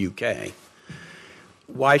States and the UK.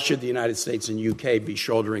 Why should the United States and UK be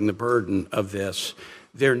shouldering the burden of this?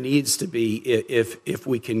 There needs to be, if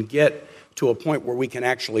we can get to a point where we can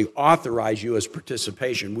actually authorize U.S.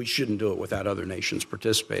 participation. We shouldn't do it without other nations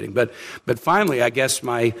participating. But finally, I guess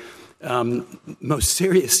my most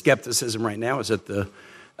serious skepticism right now is at the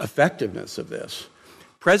effectiveness of this.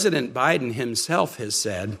 President Biden himself has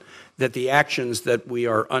said that the actions that we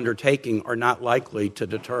are undertaking are not likely to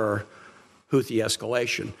deter Houthi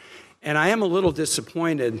escalation. And I am a little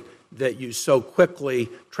disappointed that you so quickly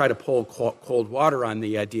try to pull cold water on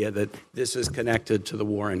the idea that this is connected to the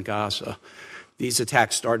war in Gaza. These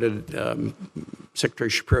attacks started, Secretary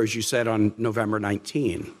Shapiro, as you said, on November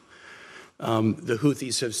 19. The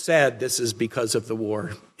Houthis have said this is because of the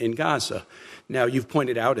war in Gaza. Now, you've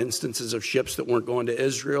pointed out instances of ships that weren't going to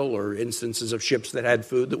Israel or instances of ships that had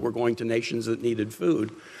food that were going to nations that needed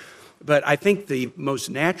food. But I think the most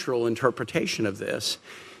natural interpretation of this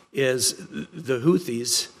is the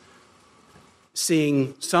Houthis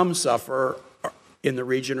seeing some suffer in the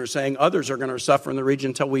region or saying others are going to suffer in the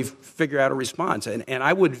region until we figure out a response. And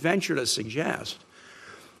I would venture to suggest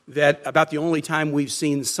that about the only time we've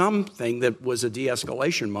seen something that was a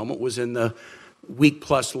de-escalation moment was in the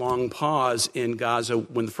week-plus-long pause in Gaza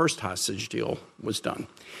when the first hostage deal was done.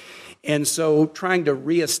 And so trying to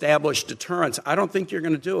reestablish deterrence, I don't think you're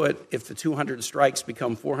going to do it if the 200 strikes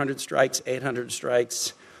become 400 strikes, 800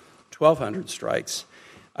 strikes, 1,200 strikes.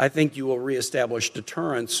 I think you will reestablish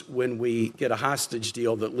deterrence when we get a hostage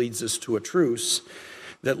deal that leads us to a truce,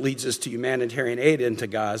 that leads us to humanitarian aid into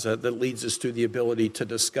Gaza, that leads us to the ability to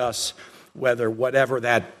discuss whether whatever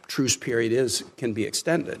that truce period is can be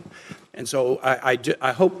extended. And so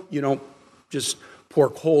I hope you don't just pour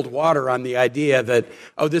cold water on the idea that,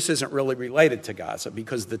 oh, this isn't really related to Gaza,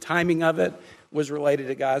 because the timing of it was related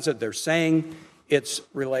to Gaza. They're saying it's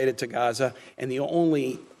related to Gaza, and the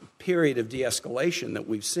only period of de-escalation that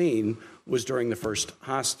we've seen was during the first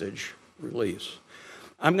hostage release.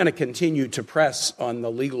 I'm going to continue to press on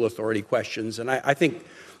the legal authority questions, and I think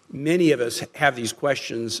many of us have these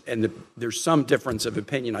questions, and there's some difference of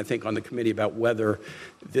opinion, I think, on the committee about whether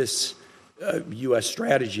this U.S.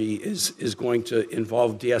 strategy is going to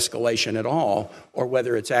involve de-escalation at all, or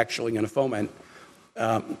whether it's actually going to foment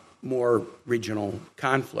more regional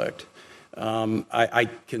conflict. I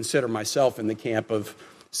consider myself in the camp of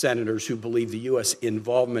senators who believe the U.S.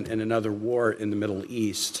 involvement in another war in the Middle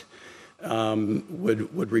East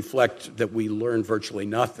would reflect that we learned virtually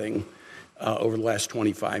nothing over the last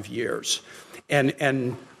 25 years.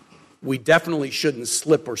 And we definitely shouldn't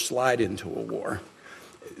slip or slide into a war.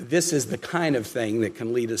 This is the kind of thing that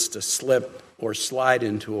can lead us to slip or slide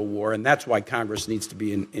into a war, and that's why Congress needs to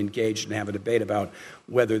be engaged and have a debate about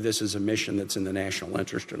whether this is a mission that's in the national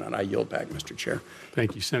interest or not. I yield back, Mr. Chair.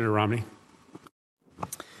 Thank you, Senator Romney.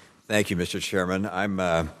 Thank you, Mr. Chairman.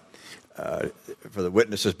 For the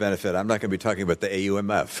witnesses' benefit, I'm not going to be talking about the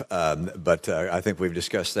AUMF, but I think we've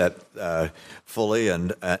discussed that fully,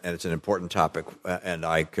 and it's an important topic, and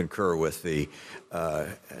I concur with the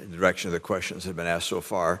direction of the questions that have been asked so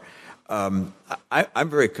far. I'm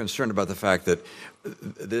very concerned about the fact that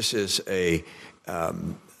this is an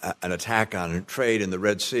attack on trade in the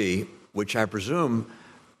Red Sea, which I presume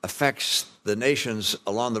affects the nations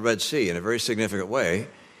along the Red Sea in a very significant way,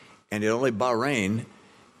 and yet only Bahrain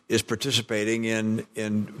is participating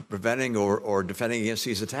in preventing or defending against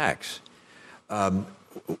these attacks.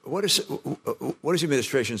 What is the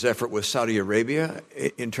administration's effort with Saudi Arabia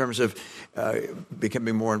in terms of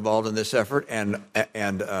becoming more involved in this effort, and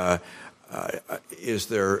is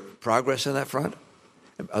there progress on that front?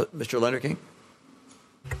 Mr. Leonard King?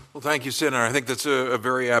 Well, thank you, Senator. I think that's a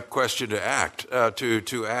very apt question to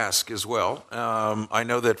ask as well. I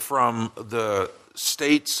know that from the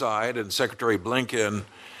state side and Secretary Blinken,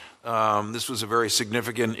 this was a very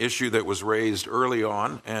significant issue that was raised early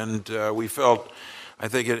on, and we felt, I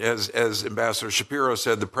think, as Ambassador Shapiro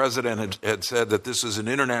said, the president had said that this is an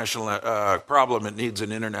international problem. It needs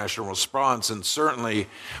an international response, and certainly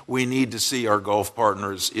we need to see our Gulf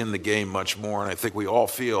partners in the game much more, and I think we all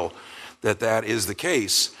feel that is the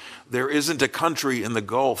case. There isn't a country in the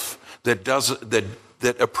Gulf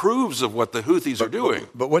that approves of what the Houthis are doing.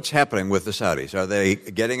 But what's happening with the Saudis? Are they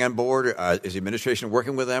getting on board? Is the administration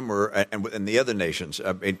working with them, and the other nations,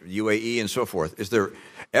 UAE and so forth? Is there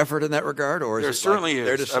effort in that regard, or is there certainly is?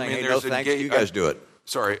 They're just saying, hey, no thanks, you guys do it?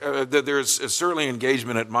 Sorry, there's certainly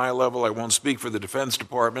engagement at my level. I won't speak for the Defense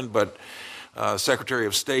Department, but Secretary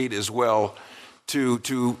of State as well,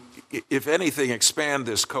 to if anything, expand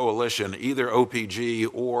this coalition, either OPG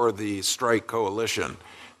or the Strike Coalition.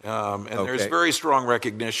 And Okay. there's very strong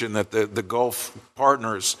recognition that the Gulf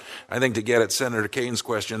partners, I think, to get at Senator Kane's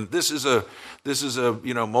question, this is a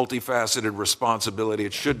multifaceted responsibility.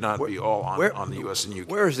 It should not be all on the U.S. and UK.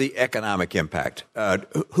 Where is the economic impact?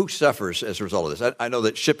 Who suffers as a result of this? I know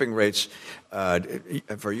that shipping rates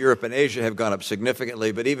for Europe and Asia have gone up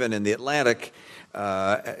significantly, but even in the Atlantic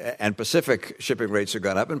and Pacific, shipping rates have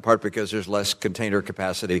gone up, in part because there's less container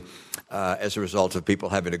capacity as a result of people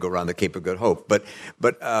having to go around the Cape of Good Hope. But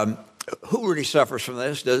who really suffers from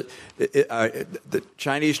this? The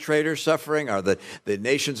Chinese traders suffering? Are the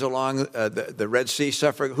nations along the Red Sea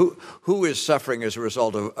suffering? Who is suffering as a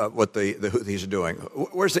result of what the Houthis are doing?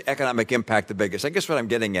 Where's the economic impact the biggest? I guess what I'm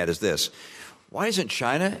getting at is this. Why isn't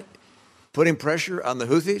China putting pressure on the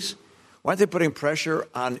Houthis? Why aren't they putting pressure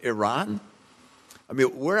on Iran? I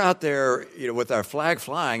mean, we're out there, with our flag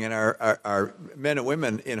flying and our men and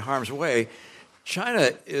women in harm's way.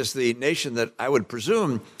 China is the nation that I would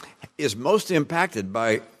presume is most impacted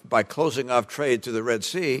by closing off trade to the Red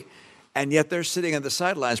Sea, and yet they're sitting on the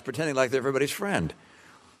sidelines pretending like they're everybody's friend.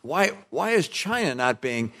 Why is China not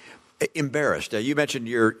being embarrassed? You mentioned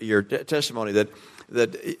your testimony that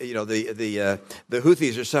the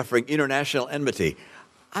Houthis are suffering international enmity.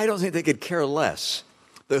 I don't think they could care less,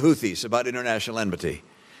 the Houthis, about international enmity.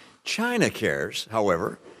 China cares,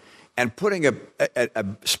 however, and putting a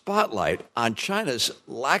spotlight on China's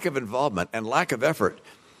lack of involvement and lack of effort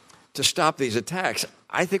to stop these attacks,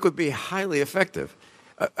 I think would be highly effective.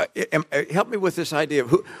 Help me with this idea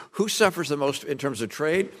of who suffers the most in terms of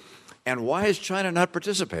trade, and why is China not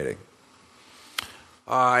participating?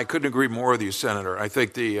 I couldn't agree more with you, Senator. I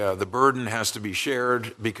think the burden has to be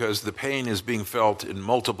shared because the pain is being felt in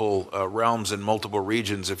multiple realms and multiple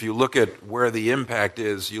regions. If you look at where the impact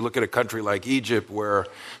is, you look at a country like Egypt where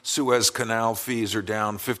Suez Canal fees are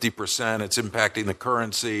down 50%. It's impacting the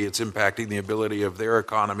currency. It's impacting the ability of their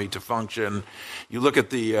economy to function. You look at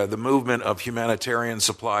the movement of humanitarian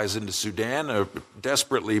supplies into Sudan, a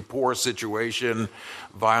desperately poor situation,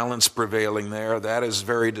 violence prevailing there. That is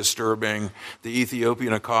very disturbing. The Ethiopian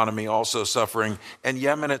economy also suffering, and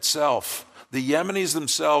Yemen itself. The Yemenis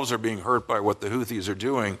themselves are being hurt by what the Houthis are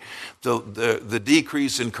doing. The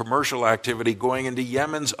decrease in commercial activity going into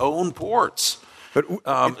Yemen's own ports. But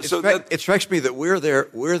it strikes me that we're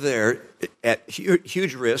there at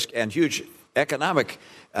huge risk and huge economic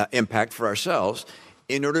impact for ourselves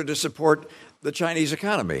in order to support the Chinese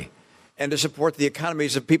economy and to support the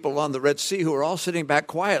economies of people along the Red Sea who are all sitting back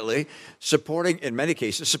quietly, supporting, in many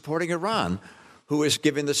cases, supporting Iran, who is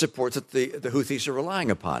giving the support that the Houthis are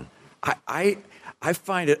relying upon. I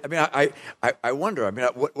find it, I wonder,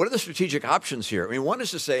 what are the strategic options here? One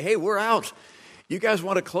is to say, hey, we're out. You guys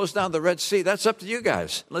want to close down the Red Sea, that's up to you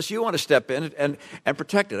guys, unless you want to step in and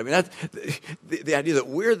protect it. The idea that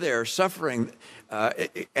we're there suffering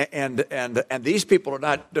and these people are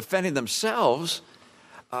not defending themselves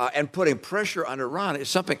and putting pressure on Iran is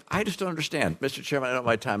something I just don't understand. Mr. Chairman, I know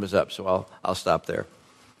my time is up, so I'll stop there.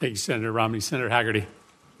 Thank you, Senator Romney. Senator Haggerty.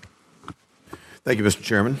 Thank you, Mr.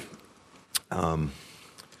 Chairman.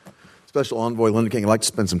 Special Envoy Linda King, I'd like to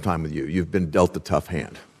spend some time with you. You've been dealt a tough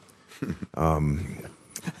hand.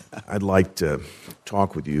 I'd like to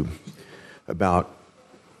talk with you about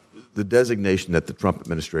the designation that the Trump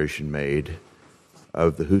administration made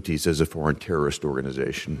of the Houthis as a foreign terrorist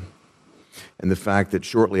organization, and the fact that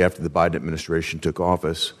shortly after the Biden administration took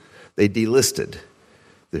office, they delisted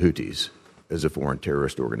the Houthis as a foreign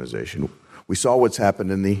terrorist organization. We saw what's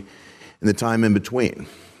happened in the time in between.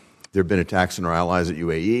 There have been attacks on our allies at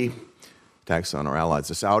UAE, attacks on our allies,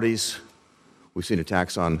 the Saudis. We've seen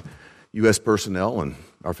attacks on U.S. personnel and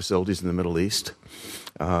our facilities in the Middle East.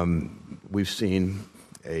 We've seen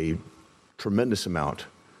a tremendous amount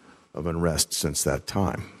of unrest since that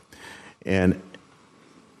time. And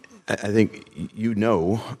I think you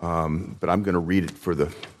know, but I'm going to read it for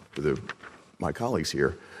my colleagues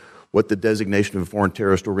here, what the designation of a foreign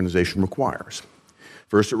terrorist organization requires.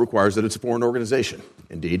 First, it requires that it's a foreign organization.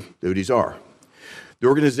 Indeed, the Houthis are. The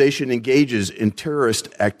organization engages in terrorist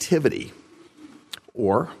activity,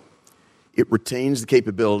 or it retains the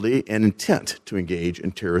capability and intent to engage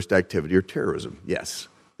in terrorist activity or terrorism. Yes,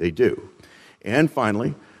 they do. And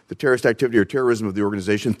finally, the terrorist activity or terrorism of the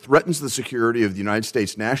organization threatens the security of the United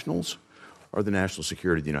States nationals or the national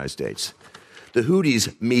security of the United States. The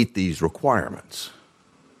Houthis meet these requirements.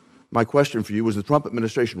 My question for you, was the Trump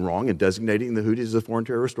administration wrong in designating the Houthis as a foreign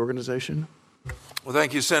terrorist organization? Well,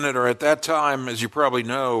 thank you, Senator. At that time, as you probably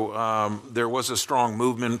know, there was a strong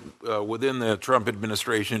movement within the Trump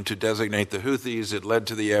administration to designate the Houthis. It led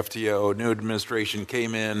to the FTO. A new administration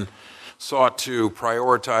came in, sought to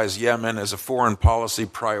prioritize Yemen as a foreign policy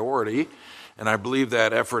priority. And I believe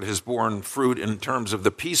that effort has borne fruit in terms of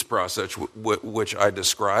the peace process, which I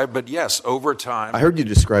described. But yes, over time. I heard you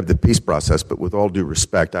describe the peace process, but with all due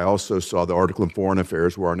respect, I also saw the article in Foreign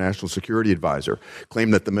Affairs where our national security advisor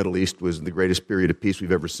claimed that the Middle East was the greatest period of peace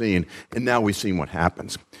we've ever seen, and now we've seen what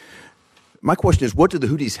happens. My question is, what do the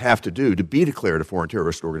Houthis have to do to be declared a foreign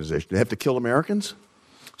terrorist organization? Do they have to kill Americans?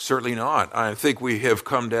 Certainly not. I think we have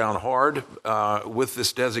come down hard with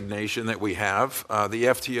this designation that we have. The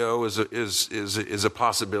FTO is a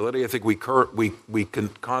possibility. I think we can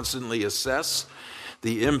constantly assess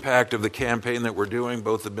the impact of the campaign that we're doing,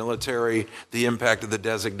 both the military, the impact of the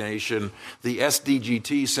designation. The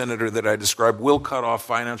SDGT, Senator, that I described will cut off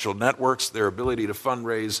financial networks, their ability to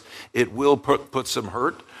fundraise. It will put some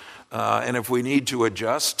hurt. And if we need to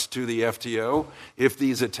adjust to the FTO, if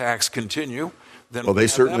these attacks continue, then well, they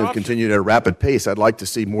certainly continue at a rapid pace. I'd like to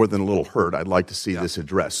see more than a little hurt. I'd like to see this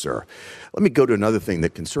addressed, sir. Let me go to another thing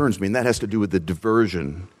that concerns me, and that has to do with the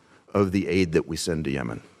diversion of the aid that we send to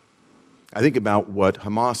Yemen. I think about what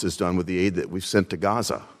Hamas has done with the aid that we've sent to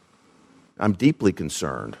Gaza. I'm deeply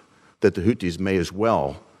concerned that the Houthis may as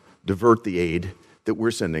well divert the aid that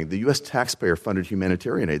we're sending, the U.S. taxpayer-funded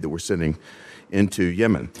humanitarian aid that we're sending into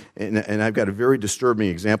Yemen. And I've got a very disturbing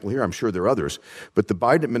example here. I'm sure there are others. But the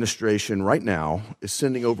Biden administration right now is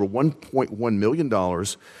sending over $1.1 million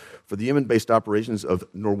for the Yemen-based operations of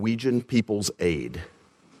Norwegian People's Aid.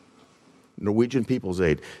 Norwegian People's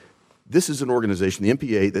Aid. This is an organization, the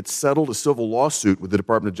NPA, that settled a civil lawsuit with the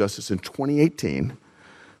Department of Justice in 2018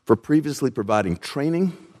 for previously providing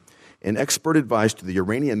training and expert advice to the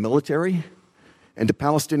Iranian military and to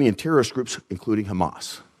Palestinian terrorist groups, including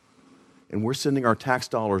Hamas. And we're sending our tax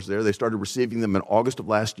dollars there. They started receiving them in August of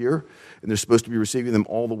last year, and they're supposed to be receiving them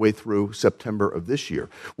all the way through September of this year.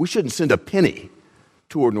 We shouldn't send a penny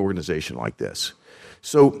to an organization like this.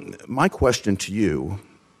 So my question to you,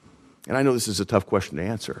 and I know this is a tough question to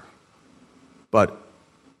answer, but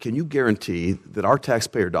can you guarantee that our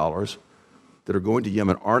taxpayer dollars that are going to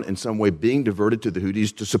Yemen aren't in some way being diverted to the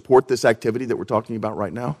Houthis to support this activity that we're talking about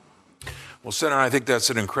right now? Well, Senator, I think that's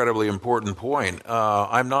an incredibly important point.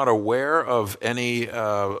 I'm not aware of any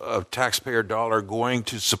taxpayer dollar going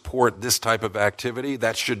to support this type of activity.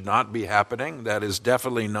 That should not be happening. That is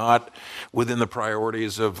definitely not within the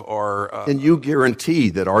priorities of our... And you guarantee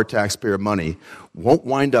that our taxpayer money won't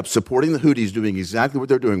wind up supporting the Houthis doing exactly what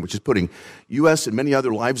they're doing, which is putting U.S. and many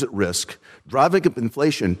other lives at risk, driving up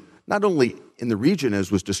inflation, not only in the region,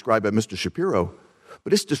 as was described by Mr. Shapiro,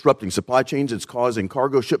 but it's disrupting supply chains. It's causing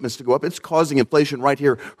cargo shipments to go up. It's causing inflation right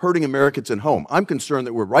here, hurting Americans at home. I'm concerned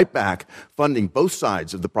that we're right back funding both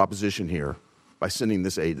sides of the proposition here by sending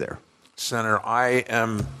this aid there. Senator, I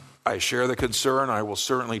share the concern. I will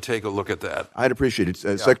certainly take a look at that. I'd appreciate it.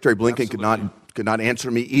 Secretary Blinken could not answer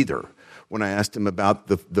me either when I asked him about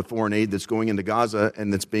the foreign aid that's going into Gaza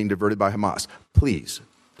and that's being diverted by Hamas. Please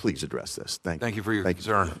address this. Thank you. For your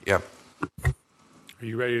concern. Yep. Are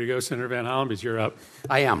you ready to go, Senator Van Hollen? Because you're up.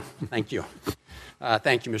 I am. Thank you.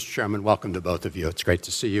 Thank you, Mr. Chairman. Welcome to both of you. It's great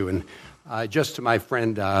to see you. And just to my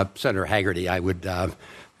friend, Senator Hagerty, I would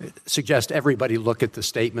suggest everybody look at the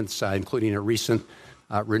statements, including a recent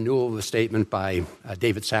renewal of the statement by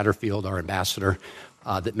David Satterfield, our ambassador,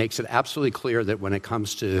 that makes it absolutely clear that when it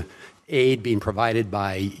comes to aid being provided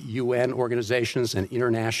by UN organizations and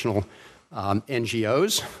international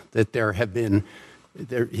NGOs, that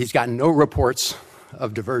he's gotten no reports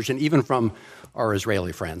of diversion, even from our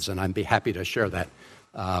Israeli friends, and I'd be happy to share that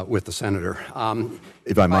with the senator.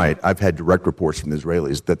 If I might, I've had direct reports from the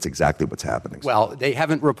Israelis. That's exactly what's happening. Well, they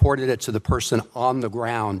haven't reported it to the person on the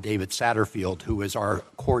ground, David Satterfield, who is our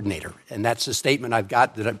coordinator, and that's a statement I've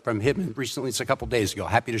got from him recently. It's a couple days ago.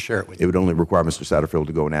 Happy to share it with you. It would only require Mr. Satterfield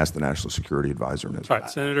to go and ask the National Security Advisor. All right,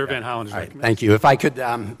 Senator Van Hollen is recommended. Thank you. If I could,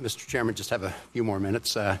 Mr. Chairman, just have a few more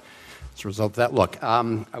minutes as a result of that. Look, I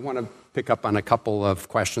want to pick up on a couple of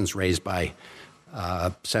questions raised by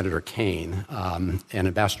Senator Kaine and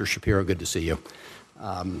Ambassador Shapiro. Good to see you.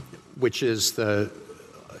 Which is there's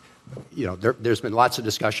been lots of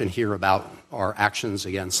discussion here about our actions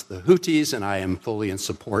against the Houthis, and I am fully in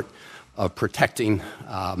support of protecting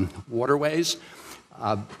waterways.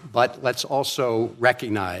 But let's also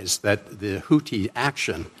recognize that the Houthi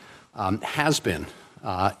action has been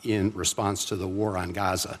in response to the war on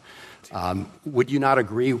Gaza. Would you not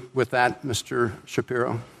agree with that, Mr.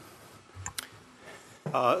 Shapiro?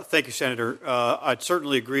 Thank you, Senator. I'd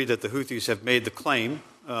certainly agree that the Houthis have made the claim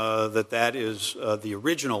that is the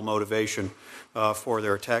original motivation for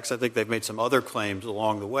their attacks. I think they've made some other claims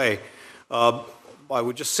along the way. I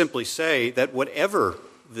would just simply say that whatever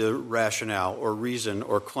the rationale or reason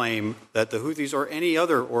or claim that the Houthis or any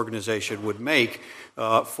other organization would make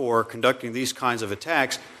for conducting these kinds of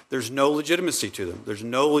attacks, there's no legitimacy to them. There's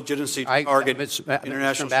no legitimacy to target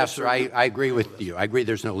international ships. Ambassador, I agree with you. I agree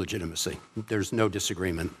there's no legitimacy. There's no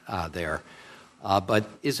disagreement there. But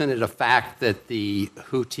isn't it a fact that the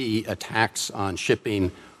Houthi attacks on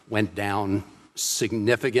shipping went down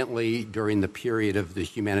significantly during the period of the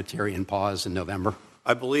humanitarian pause in November?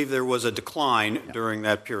 I believe there was a decline during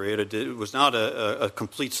that period. It was not a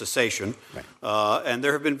complete cessation. Right. And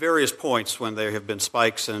there have been various points when there have been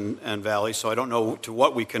spikes and valleys, so I don't know to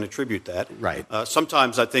what we can attribute that. Right.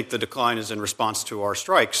 Sometimes I think the decline is in response to our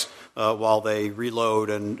strikes while they reload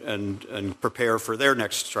and prepare for their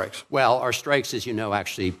next strikes. Well, our strikes, as you know,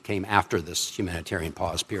 actually came after this humanitarian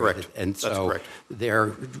pause period. Correct. And That's so correct.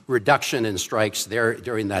 their reduction in strikes there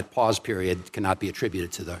during that pause period cannot be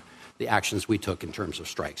attributed to the actions we took in terms of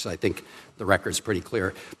strikes. I think the record's pretty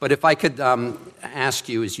clear. But if I could ask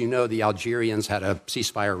you, as you know, the Algerians had a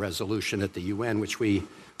ceasefire resolution at the UN, which we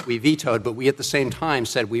vetoed, but we at the same time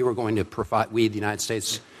said we were going to provide, we, the United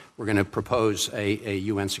States, were going to propose a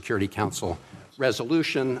UN Security Council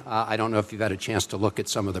resolution. I don't know if you've had a chance to look at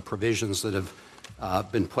some of the provisions that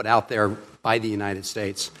have been put out there by the United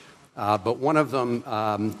States. But one of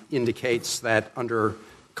them indicates that under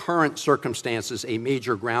current circumstances, a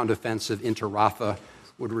major ground offensive into Rafah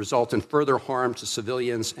would result in further harm to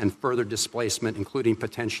civilians and further displacement, including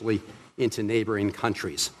potentially into neighboring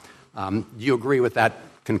countries. Do you agree with that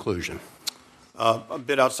conclusion? A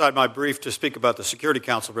bit outside my brief to speak about the Security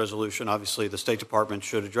Council resolution. Obviously, the State Department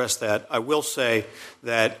should address that. I will say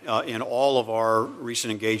that in all of our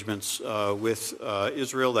recent engagements with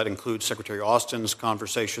Israel, that includes Secretary Austin's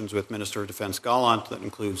conversations with Minister of Defense Gallant, that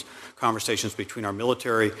includes conversations between our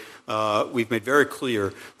military, we've made very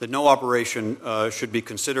clear that no operation should be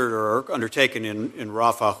considered or undertaken in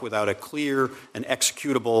Rafah without a clear and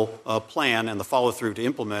executable plan and the follow-through to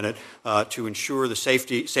implement it to ensure the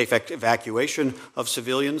safe evacuation of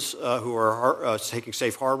civilians who are taking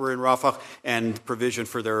safe harbor in Rafah and provision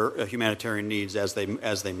for their humanitarian needs as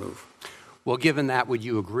they move. Well, given that, would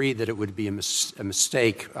you agree that it would be a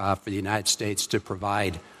mistake for the United States to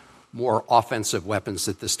provide more offensive weapons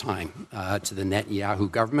at this time to the Netanyahu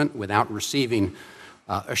government without receiving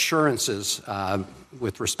assurances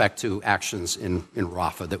with respect to actions in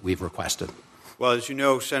Rafah that we've requested? Well, as you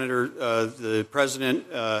know, Senator, the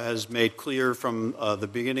President has made clear from the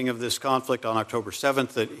beginning of this conflict on October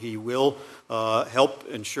 7th that he will help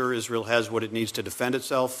ensure Israel has what it needs to defend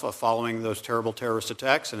itself following those terrible terrorist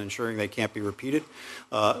attacks and ensuring they can't be repeated,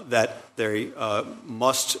 that they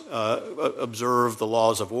must observe the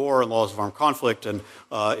laws of war and laws of armed conflict and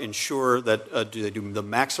ensure that they do the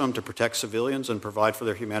maximum to protect civilians and provide for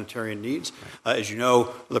their humanitarian needs. As you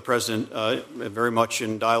know, the President, very much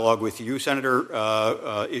in dialogue with you, Senator,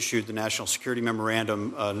 issued the National Security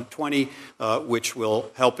Memorandum 20, which will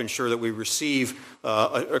help ensure that we receive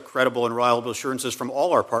credible and reliable assurances from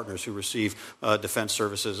all our partners who receive defense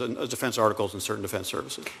services and defense articles and certain defense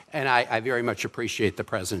services. And I very much appreciate the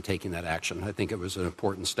President taking that action. I think it was an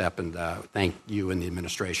important step, and thank you and the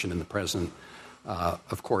administration and the President,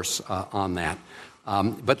 of course, on that.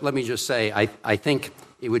 But let me just say, I think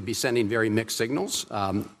it would be sending very mixed signals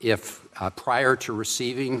if prior to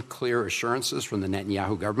receiving clear assurances from the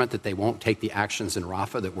Netanyahu government that they won't take the actions in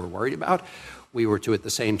Rafah that we're worried about, we were to at the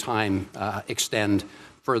same time extend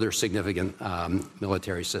further significant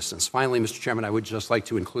military assistance. Finally, Mr. Chairman, I would just like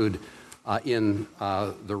to include in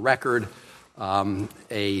the record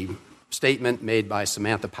a statement made by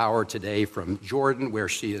Samantha Power today from Jordan, where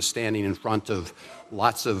she is standing in front of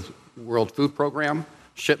lots of World Food Program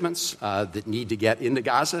shipments that need to get into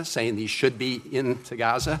Gaza, saying these should be into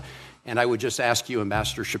Gaza. And I would just ask you,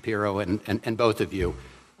 Ambassador Shapiro, and both of you,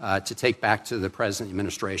 to take back to the President and the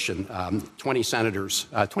administration. 20 senators,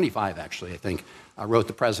 25 actually, I think, wrote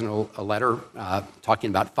the President a letter talking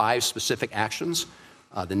about 5 specific actions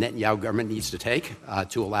the Netanyahu government needs to take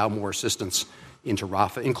to allow more assistance into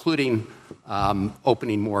Rafah, including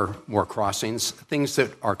opening more crossings, things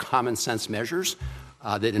that are common sense measures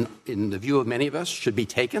that in the view of many of us should be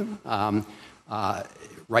taken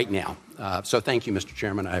right now. So thank you, Mr.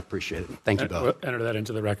 Chairman. I appreciate it. Thank you both. We'll enter that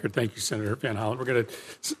into the record. Thank you, Senator Van Hollen. We're going to,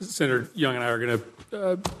 Senator Young and I are going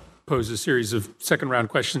to pose a series of second-round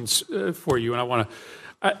questions for you, and I want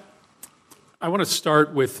to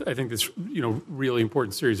start with, I think, this really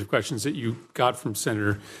important series of questions that you got from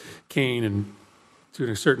Senator Kaine and to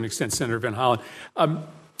a certain extent Senator Van Hollen.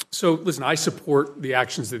 So, listen, I support the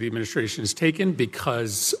actions that the administration has taken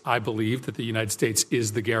because I believe that the United States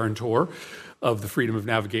is the guarantor of the freedom of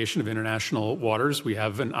navigation of international waters. We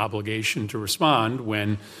have an obligation to respond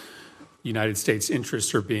when United States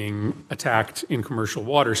interests are being attacked in commercial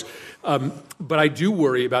waters. But I do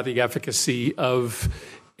worry about the efficacy of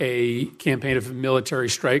a campaign of military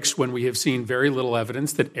strikes when we have seen very little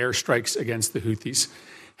evidence that airstrikes against the Houthis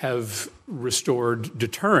have restored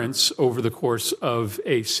deterrence over the course of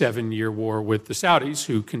a 7-year war with the Saudis,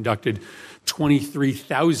 who conducted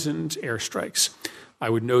 23,000 airstrikes. I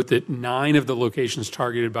would note that 9 of the locations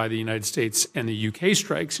targeted by the United States and the UK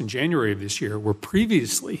strikes in January of this year were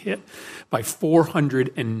previously hit by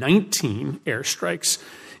 419 airstrikes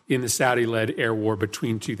in the Saudi-led air war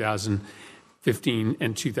between 2015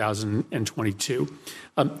 and 2022.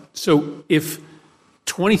 So if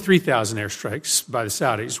 23,000 airstrikes by the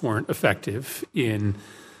Saudis weren't effective in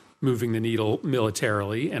moving the needle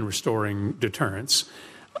militarily and restoring deterrence,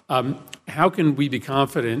 how can we be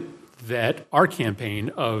confident that our campaign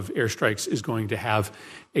of airstrikes is going to have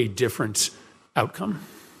a different outcome?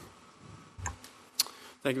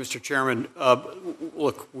 Thank you, Mr. Chairman.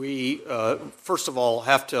 Look, we first of all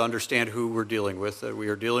have to understand who we're dealing with. We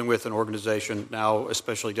are dealing with an organization, now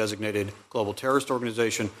especially designated global terrorist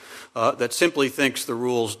organization, that simply thinks the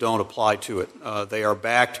rules don't apply to it. They are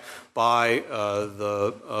backed by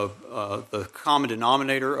the common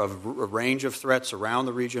denominator of a range of threats around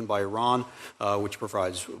the region by Iran, which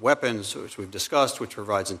provides weapons, which we've discussed, which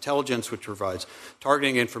provides intelligence, which provides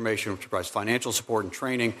targeting information, which provides financial support and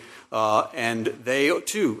training. And they,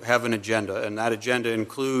 too, have an agenda, and that agenda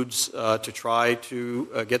includes to try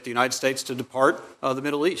to get the United States to depart the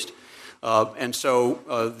Middle East. And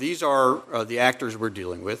so these are the actors we're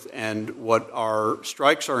dealing with, and what our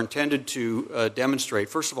strikes are intended to demonstrate,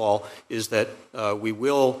 first of all, is that we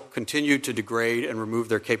will continue to degrade and remove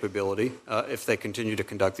their capability if they continue to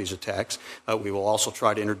conduct these attacks. We will also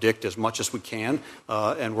try to interdict as much as we can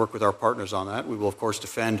and work with our partners on that. We will, of course,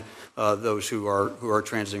 defend those who are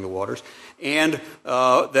transiting the waters, and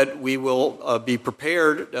that we will be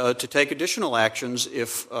prepared to take additional actions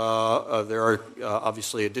if there are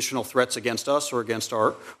obviously additional threats against us or against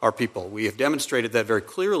our people. We have demonstrated that very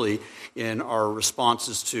clearly in our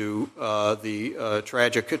responses to the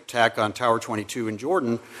tragic attack on Tower 22 in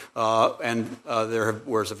Jordan, and there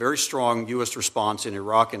was a very strong U.S. response in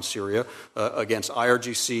Iraq and Syria against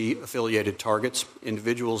IRGC-affiliated targets,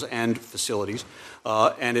 individuals, and facilities.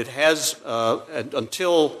 And it has,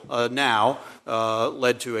 until now,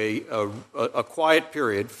 led to a quiet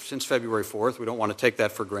period since February 4th. We don't want to take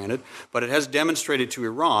that for granted. But it has demonstrated to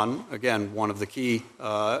Iran, again, one of the key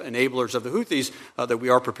enablers of the Houthis, that we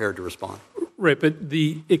are prepared to respond. Right, but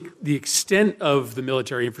the extent of the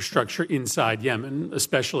military infrastructure inside Yemen,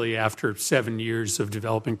 especially after 7 years of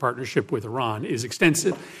developing partnership with Iran, is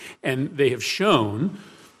extensive. And they have shown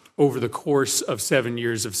over the course of 7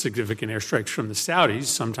 years of significant airstrikes from the Saudis,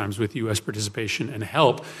 sometimes with U.S. participation and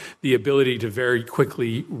help, the ability to very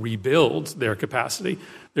quickly rebuild their capacity.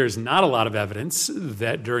 There's not a lot of evidence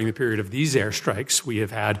that during the period of these airstrikes we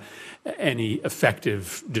have had any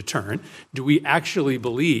effective deterrent. Do we actually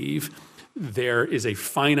believe there is a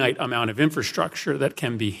finite amount of infrastructure that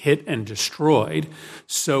can be hit and destroyed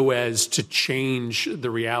so as to change the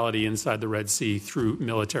reality inside the Red Sea through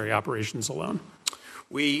military operations alone?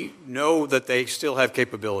 We know that they still have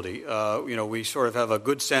capability. We sort of have a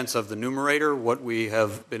good sense of the numerator, what we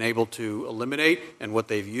have been able to eliminate and what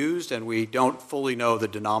they've used, and we don't fully know the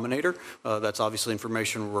denominator. That's obviously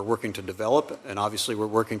information we're working to develop, and obviously we're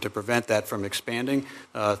working to prevent that from expanding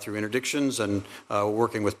through interdictions, and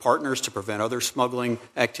working with partners to prevent other smuggling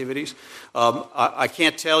activities. I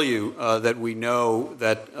can't tell you that we know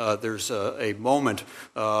that there's a moment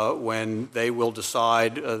when they will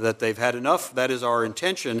decide that they've had enough. That is our intention,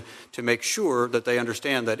 to make sure that they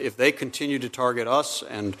understand that if they continue to target us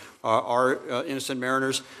and our innocent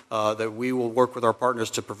mariners, that we will work with our partners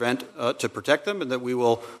to protect them, and that we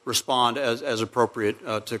will respond as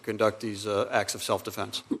appropriate to conduct these acts of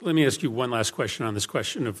self-defense. Let me ask you one last question on this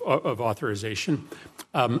question of authorization.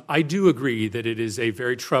 I do agree that it is a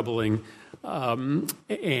very troubling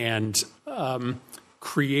and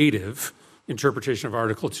creative interpretation of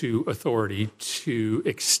Article 2 authority to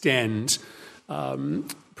extend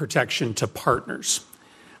protection to partners.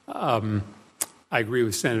 I agree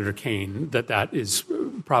with Senator Kaine that is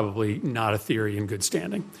probably not a theory in good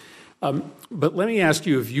standing. But let me ask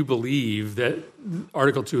you if you believe that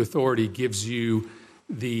Article 2 authority gives you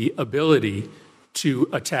the ability to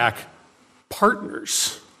attack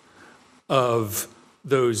partners of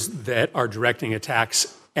those that are directing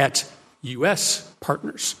attacks at U.S.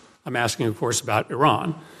 partners. I'm asking, of course, about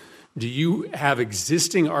Iran. do you have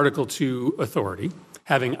existing Article 2 authority,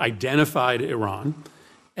 having identified Iran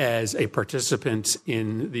as a participant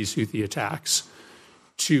in these Houthi attacks,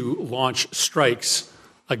 to launch strikes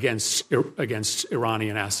against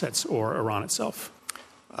Iranian assets or Iran itself?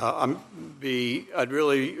 I'd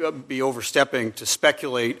really be overstepping to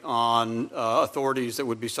speculate on authorities that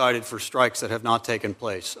would be cited for strikes that have not taken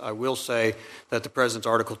place. I will say that the President's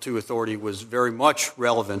Article 2 authority was very much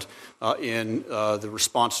relevant in the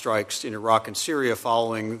response strikes in Iraq and Syria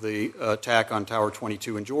following the attack on Tower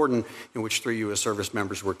 22 in Jordan, in which 3 U.S. service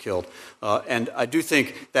members were killed. And I do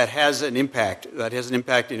think that has an impact. That has an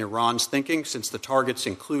impact in Iran's thinking, since the targets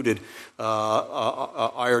included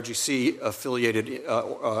IRGC-affiliated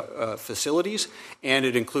facilities, and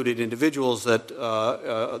it included individuals that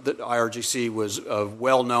IRGC was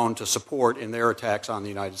well known to support in their attacks on the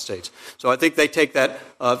United States. So I think they take that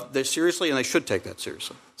seriously, and they should take that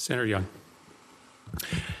seriously. Senator Young.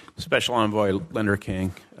 Special Envoy Leonard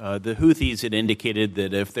King, the Houthis had indicated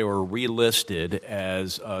that if they were relisted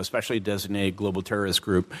as a specially designated global terrorist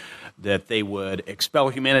group, that they would expel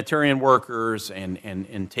humanitarian workers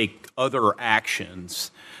and take other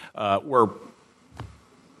actions. We're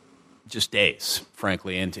just days,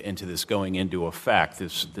 frankly, into this going into effect,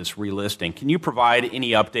 this relisting. Can you provide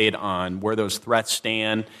any update on where those threats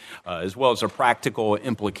stand, as well as the practical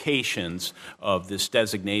implications of this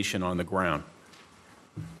designation on the ground?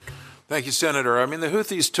 Thank you, Senator. I mean, the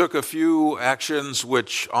Houthis took a few actions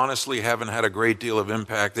which honestly haven't had a great deal of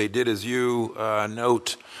impact. They did, as you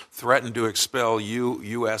note, threaten to expel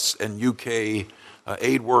U.S. and U.K.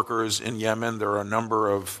 Aid workers in Yemen. There are a number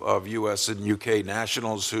of U.S. and U.K.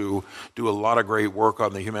 nationals who do a lot of great work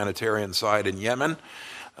on the humanitarian side in Yemen.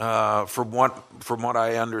 From what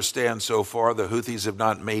I understand so far, the Houthis have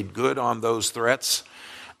not made good on those threats.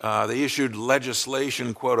 They issued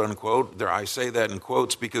legislation, quote unquote. I say that in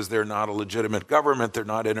quotes because they're not a legitimate government. They're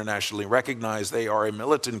not internationally recognized. They are a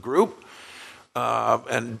militant group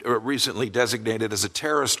and recently designated as a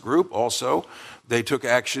terrorist group also. They took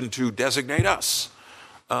action to designate us.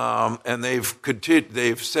 And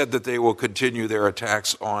they've said that they will continue their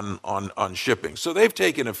attacks on shipping. So they've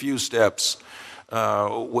taken a few steps,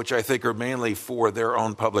 which I think are mainly for their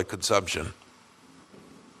own public consumption.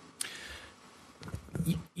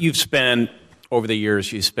 Over the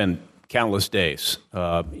years, you've spent countless days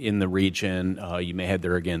in the region. You may head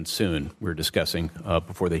there again soon. We were discussing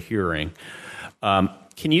before the hearing.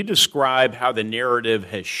 Can you describe how the narrative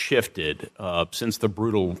has shifted since the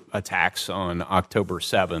brutal attacks on October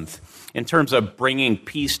 7th in terms of bringing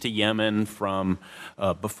peace to Yemen from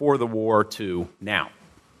before the war to now?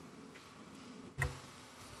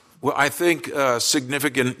 Well, I think a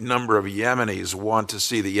significant number of Yemenis want to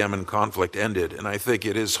see the Yemen conflict ended, and I think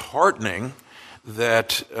it is heartening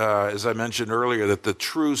that, as I mentioned earlier, that the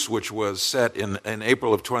truce which was set in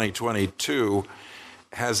April of 2022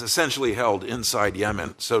 has essentially held inside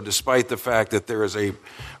Yemen. So despite the fact that there is a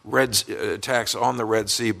attacks on the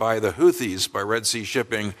Red Sea by the Houthis, by Red Sea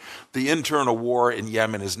shipping, the internal war in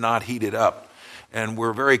Yemen is not heated up. And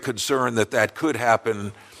we're very concerned that that could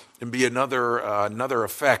happen and be another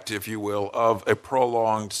effect, if you will, of a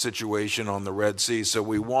prolonged situation on the Red Sea. So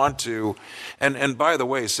we want to, and by the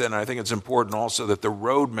way, Senator, I think it's important also that the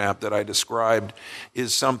roadmap that I described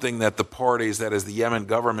is something that the parties, that is the Yemen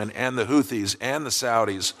government and the Houthis and the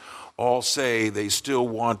Saudis, all say they still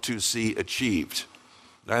want to see achieved.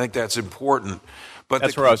 I think that's important. But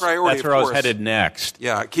that's the where key priority, I was headed next.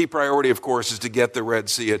 Yeah, key priority, of course, is to get the Red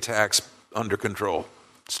Sea attacks under control,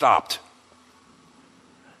 stopped.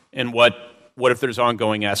 And what if there's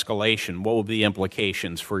ongoing escalation? What will be the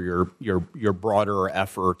implications for your broader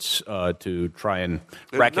efforts to try and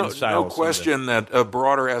reconcile? No question that a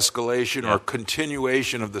broader escalation or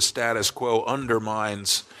continuation of the status quo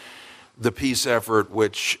undermines the peace effort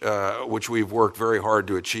which we've worked very hard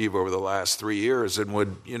to achieve over the last 3 years, and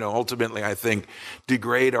would, ultimately, I think,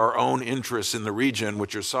 degrade our own interests in the region,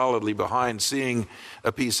 which are solidly behind seeing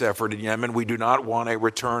a peace effort in Yemen. We do not want a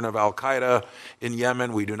return of al-Qaeda in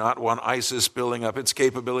Yemen. We do not want ISIS building up its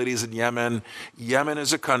capabilities in Yemen. Yemen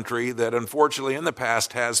is a country that, unfortunately, in the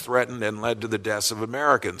past has threatened and led to the deaths of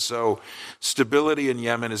Americans. So stability in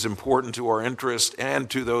Yemen is important to our interests and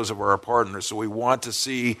to those of our partners. So we want to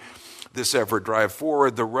see this effort drive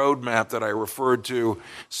forward. The roadmap that I referred to,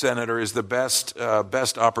 Senator, is the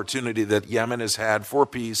best opportunity that Yemen has had for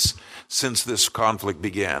peace since this conflict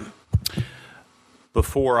began.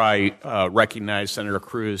 Before I recognize Senator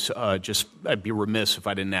Cruz, I'd be remiss if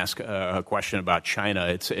I didn't ask a question about China.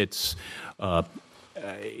 It's in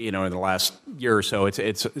the last year or so,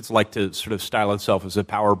 it's like to sort of style itself as a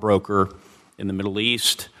power broker in the Middle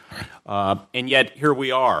East, and yet here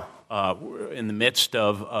we are. in the midst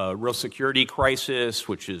of a real security crisis,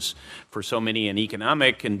 which is for so many an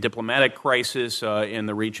economic and diplomatic crisis in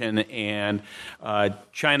the region, and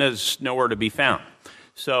China's nowhere to be found.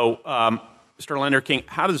 So, Mr. Lender King,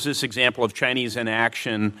 how does this example of Chinese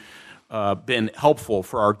inaction been helpful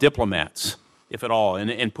for our diplomats, if at all,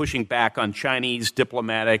 in pushing back on Chinese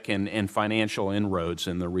diplomatic and financial inroads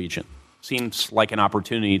in the region? Seems like an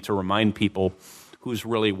opportunity to remind people who's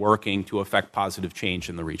really working to affect positive change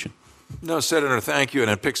in the region. No, Senator, thank you.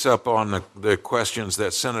 And it picks up on the questions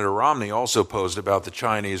that Senator Romney also posed about the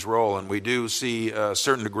Chinese role. And we do see a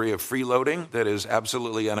certain degree of freeloading that is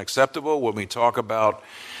absolutely unacceptable. When we talk about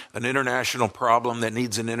an international problem that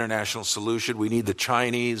needs an international solution, we need the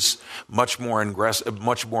Chinese much more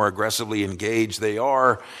aggressively engaged. They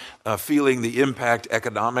are feeling the impact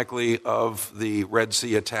economically of the Red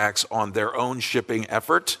Sea attacks on their own shipping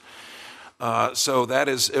effort. So that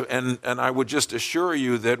is, and I would just assure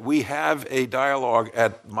you that we have a dialogue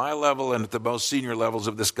at my level and at the most senior levels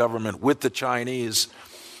of this government with the Chinese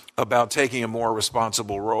about taking a more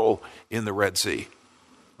responsible role in the Red Sea.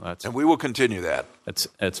 And we will continue that.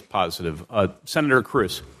 That's positive. Senator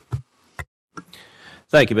Cruz.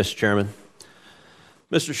 Thank you, Mr. Chairman.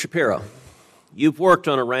 Mr. Shapiro, you've worked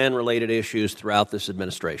on Iran-related issues throughout this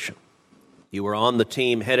administration. You were on the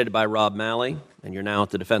team headed by Rob Malley, and you're now at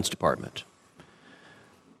the Defense Department.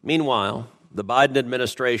 Meanwhile, the Biden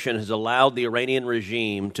administration has allowed the Iranian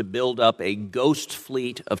regime to build up a ghost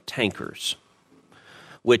fleet of tankers,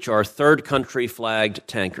 which are third-country flagged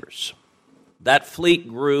tankers. That fleet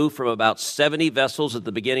grew from about 70 vessels at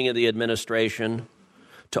the beginning of the administration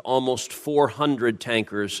to almost 400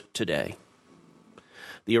 tankers today.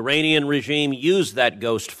 The Iranian regime used that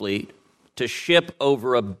ghost fleet to ship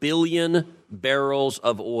over 1 billion barrels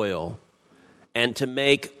of oil and to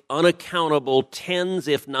make unaccountable tens,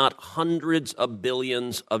 if not hundreds of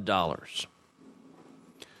billions of dollars.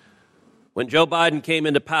 When Joe Biden came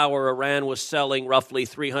into power, Iran was selling roughly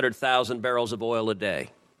 300,000 barrels of oil a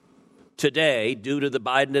day. Today, due to the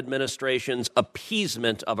Biden administration's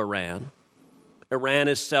appeasement of Iran, Iran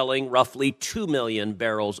is selling roughly 2 million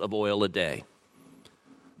barrels of oil a day.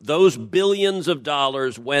 Those billions of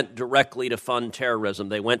dollars went directly to fund terrorism.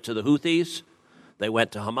 They went to the Houthis, they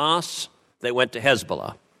went to Hamas, they went to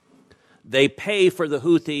Hezbollah. They pay for the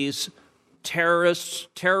Houthis'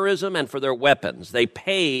 terrorism and for their weapons. They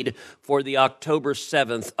paid for the October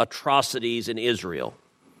 7th atrocities in Israel.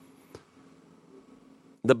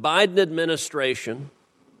 The Biden administration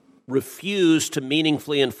refused to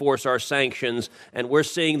meaningfully enforce our sanctions, and we're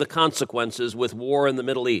seeing the consequences with war in the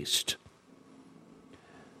Middle East.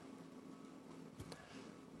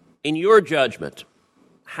 In your judgment,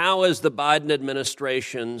 how has the Biden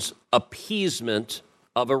administration's appeasement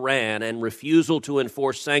of Iran and refusal to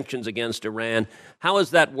enforce sanctions against Iran, how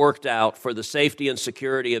has that worked out for the safety and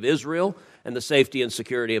security of Israel and the safety and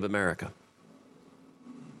security of America?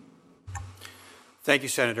 Thank you,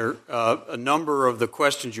 Senator. A number of the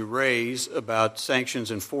questions you raise about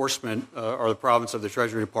sanctions enforcement are the province of the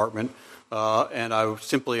Treasury Department, and I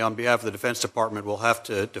simply, on behalf of the Defense Department, will have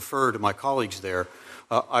to defer to my colleagues there.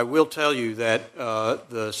 I will tell you that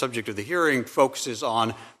the subject of the hearing focuses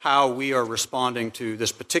on how we are responding to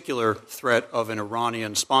this particular threat of an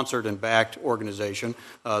Iranian-sponsored and backed organization,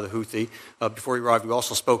 the Houthi. Before you arrived, we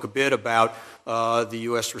also spoke a bit about the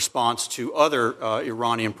U.S. response to other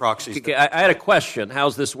Iranian proxies. Okay, I had a question.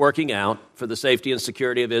 How's this working out for the safety and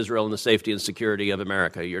security of Israel and the safety and security of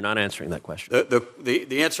America? You're not answering that question.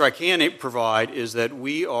 The answer I can provide is that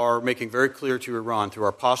we are making very clear to Iran, through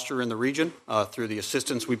our posture in the region, through the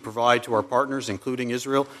assistance we provide to our partners, including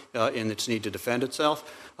Israel, in its need to defend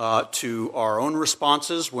itself, to our own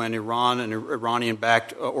responses when Iran and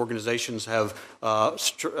Iranian-backed organizations have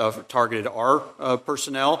targeted our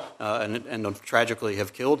personnel and tragically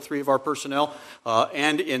have killed 3 of our personnel,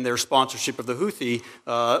 and in their sponsorship of the Houthi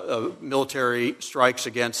military strikes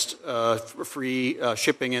against free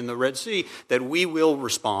shipping in the Red Sea, that we will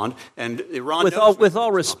respond. And Iran with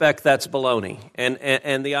all respect, that's baloney. And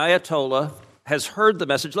the Ayatollah has heard the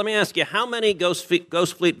message. Let me ask you, how many Ghost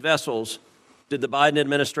Fleet vessels did the Biden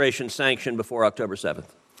administration sanction before October 7th?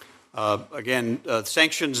 Again,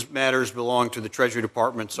 sanctions matters belong to the Treasury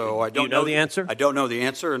Department, so I don't know the answer. I don't know the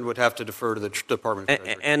answer, and would have to defer to the Department of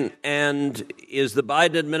Treasury. And is the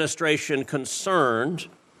Biden administration concerned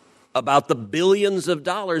about the billions of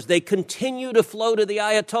dollars. They continue to flow to the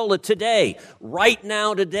Ayatollah today. Right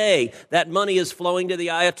now, today, that money is flowing to the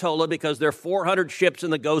Ayatollah because there are 400 ships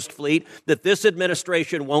in the Ghost Fleet that this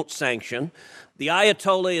administration won't sanction. The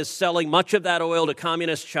Ayatollah is selling much of that oil to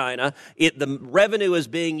communist China. The revenue is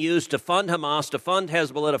being used to fund Hamas, to fund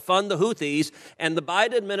Hezbollah, to fund the Houthis. And the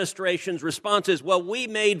Biden administration's response is, well, we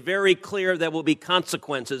made very clear there will be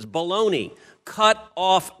consequences. Baloney. Cut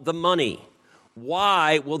off the money.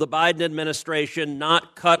 Why will the Biden administration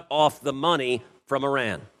not cut off the money from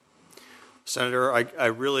Iran? Senator, I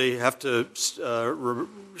really have to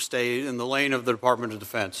stay in the lane of the Department of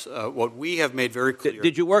Defense. What we have made very clear...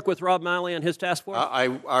 Did you work with Rob Malley and his task force?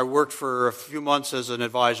 I worked for a few months as an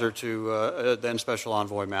advisor to then Special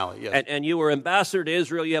Envoy Malley, yes. And you were ambassador to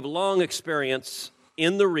Israel. You have long experience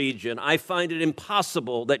in the region. I find it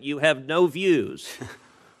impossible that you have no views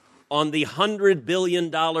on the $100 billion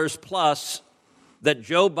plus that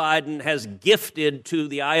Joe Biden has gifted to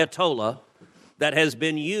the Ayatollah that has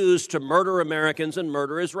been used to murder Americans and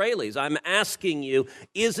murder Israelis. I'm asking you,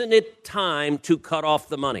 isn't it time to cut off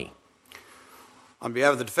the money? On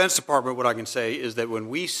behalf of the Defense Department, what I can say is that when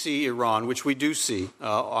we see Iran, which we do see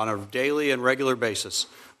on a daily and regular basis,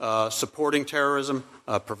 supporting terrorism,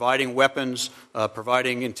 providing weapons,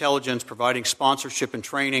 providing intelligence, providing sponsorship and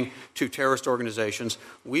training to terrorist organizations,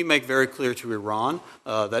 we make very clear to Iran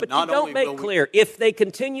that but not you don't only make will clear. If they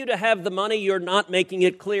continue to have the money, you're not making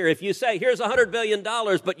it clear. If you say, here's $100 billion,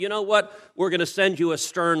 but you know what? We're going to send you a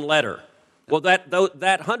stern letter. Well, that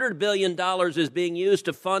 $100 billion is being used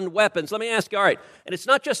to fund weapons. Let me ask you, all right, and it's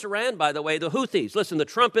not just Iran, by the way, the Houthis. Listen, the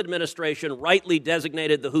Trump administration rightly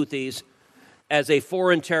designated the Houthis as a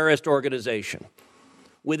foreign terrorist organization.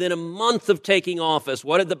 Within a month of taking office,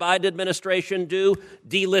 what did the Biden administration do?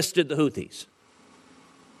 Delisted the Houthis.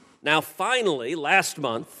 Now, finally, last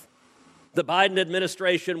month, the Biden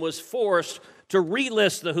administration was forced to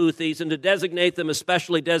relist the Houthis and to designate them as a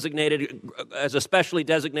specially designated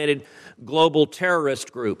global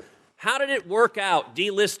terrorist group. How did it work out,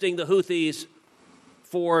 delisting the Houthis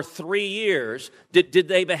for 3 years? Did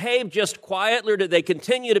they behave just quietly, or did they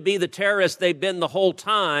continue to be the terrorists they've been the whole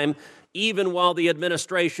time, even while the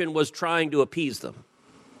administration was trying to appease them?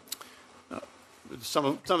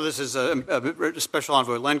 Some of this is Special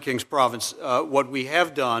Envoy Len King's province. What we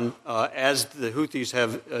have done, as the Houthis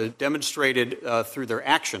have demonstrated through their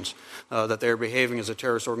actions that they are behaving as a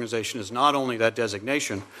terrorist organization, is not only that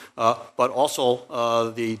designation, but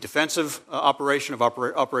also the defensive operation of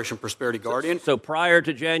Operation Prosperity Guardian. So prior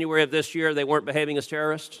to January of this year, they weren't behaving as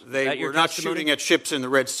terrorists? They were not shooting at ships in the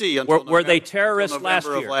Red Sea until were they terrorists November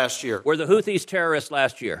last of last year. Were the Houthis terrorists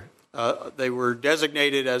last year? They were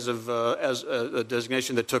designated as a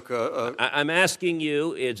designation that took. I'm asking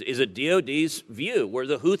you: is it DOD's view? Were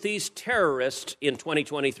the Houthis terrorists in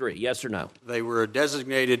 2023? Yes or no? They were a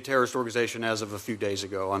designated terrorist organization as of a few days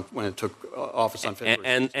ago, when it took office on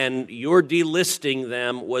February. And your delisting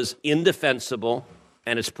them was indefensible,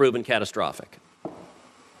 and it's proven catastrophic.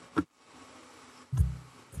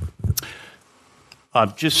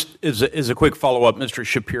 Just as a quick follow-up, Mr.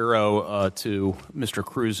 Shapiro, to Mr.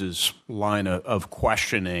 Cruz's line of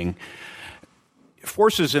questioning,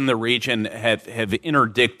 forces in the region have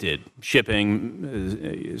interdicted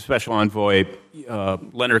shipping. Special Envoy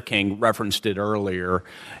Leonard King referenced it earlier,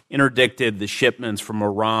 interdicted the shipments from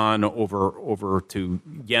Iran over to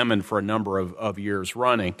Yemen for a number of years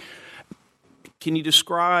running. Can you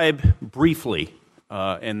describe briefly,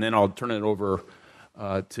 and then I'll turn it over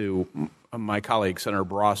to my colleague, Senator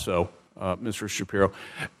Barrasso, Mr. Shapiro,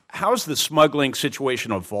 how's the smuggling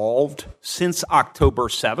situation evolved since October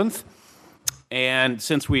 7th and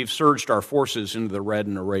since we've surged our forces into the Red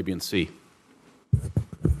and Arabian Sea?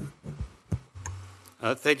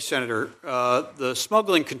 Thank you, Senator. The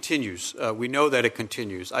smuggling continues. We know that it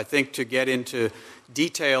continues. I think to get into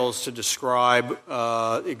details to describe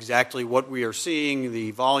exactly what we are seeing,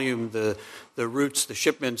 the volume, the routes, the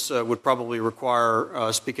shipments would probably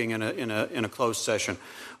require speaking in a closed session.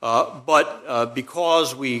 But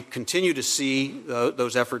because we continue to see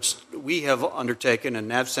those efforts we have undertaken, and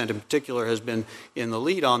NAVCENT in particular has been in the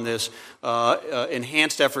lead on this,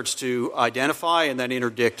 enhanced efforts to identify and then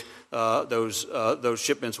interdict those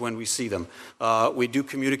shipments when we see them. We do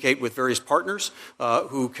communicate with various partners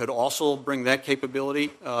who could also bring that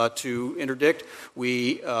capability to interdict.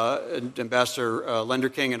 Ambassador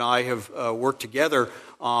Leonard King and I have worked together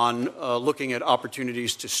on looking at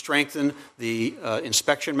opportunities to strengthen the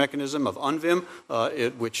inspection mechanism of UNVIM,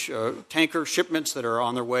 which tanker shipments that are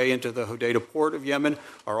on their way into the Hodeidah port of Yemen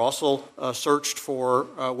are also searched for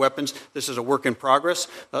weapons. This is a work in progress.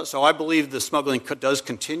 So I believe the smuggling does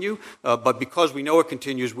continue, but because we know it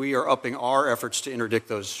continues, we are upping our efforts to interdict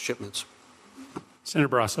those shipments. Senator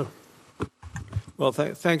Barrasso. Well,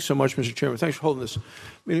 thanks so much, Mr. Chairman. Thanks for holding this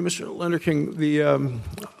meeting. Mr. Lenderking,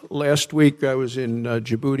 last week I was in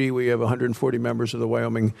Djibouti. We have 140 members of the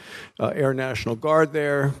Wyoming Air National Guard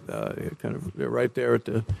there. They're right there at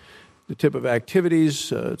the tip of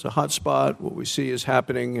activities. It's a hot spot. What we see is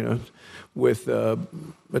happening, with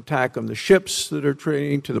attack on the ships that are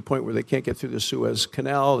training to the point where they can't get through the Suez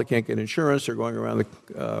Canal. They can't get insurance. They're going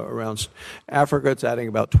around Africa. It's adding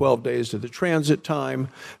about 12 days to the transit time.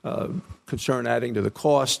 Concern adding to the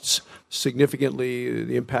costs significantly,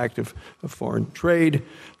 the impact of foreign trade.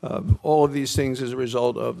 All of these things as a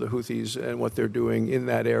result of the Houthis and what they're doing in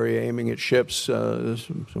that area, aiming at ships,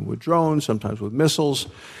 some with drones, sometimes with missiles.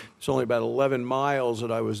 It's only about 11 miles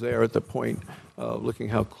that I was there at the point, looking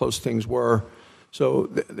how close things were. So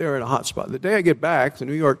they're in a hot spot. The day I get back, the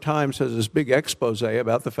New York Times has this big expose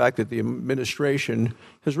about the fact that the administration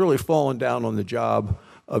has really fallen down on the job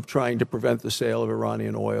of trying to prevent the sale of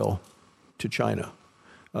Iranian oil to China.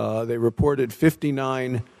 They reported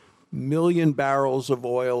 59 million barrels of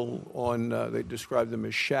oil on, they described them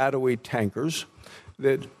as shadowy tankers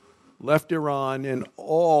that left Iran, and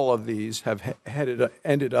all of these have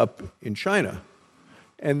ended up in China.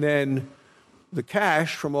 And then the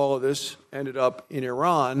cash from all of this ended up in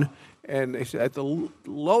Iran, and they said at the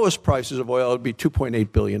lowest prices of oil it would be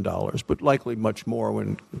 $2.8 billion, but likely much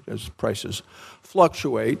more as prices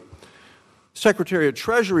fluctuate. Secretary of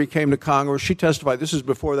Treasury came to Congress. She testified, this is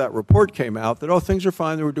before that report came out, that, things are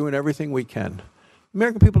fine, that we're doing everything we can.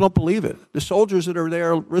 American people don't believe it. The soldiers that are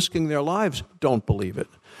there risking their lives don't believe it,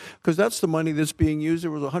 because that's the money that's being used.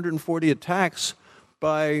 There was 140 attacks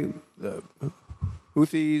by the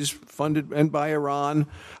Houthis, funded and by Iran,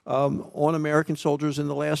 on American soldiers in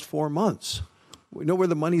the last 4 months. We know where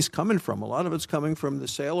the money's coming from. A lot of it's coming from the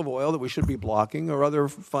sale of oil that we should be blocking, or other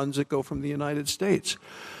funds that go from the United States.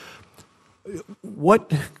 I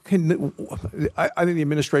think the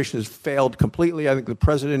administration has failed completely. I think the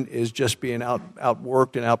president is just being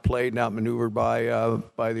outworked and outplayed and outmaneuvered by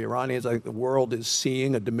the Iranians. I think the world is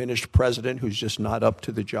seeing a diminished president who's just not up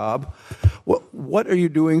to the job. What are you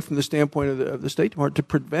doing from the standpoint of the State Department to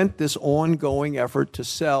prevent this ongoing effort to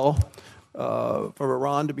sell, for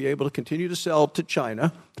Iran to be able to continue to sell to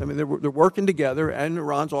China? I mean, they're working together, and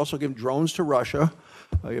Iran's also giving drones to Russia.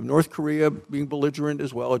 You have North Korea being belligerent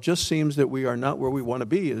as well. It just seems that we are not where we want to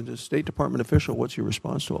be. As a State Department official, what's your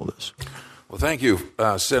response to all this? Well, thank you,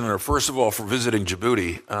 Senator, first of all, for visiting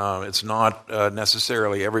Djibouti. It's not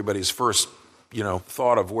necessarily everybody's first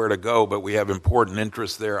thought of where to go, but we have important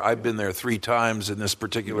interests there. I've been there 3 times in this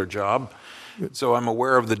particular job, so I'm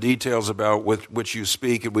aware of the details about which you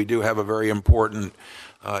speak, and we do have a very important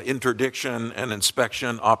interdiction and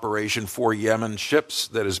inspection operation for Yemen ships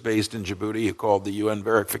that is based in Djibouti, called the UN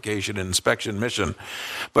Verification and Inspection Mission.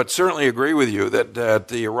 But certainly agree with you that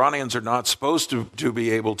the Iranians are not supposed to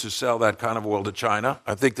be able to sell that kind of oil to China.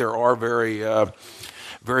 I think there are very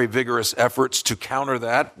vigorous efforts to counter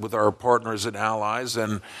that with our partners and allies,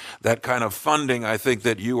 and that kind of funding I think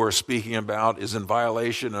that you are speaking about is in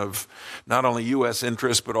violation of not only U.S.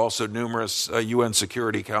 interests but also numerous UN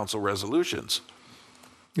Security Council resolutions.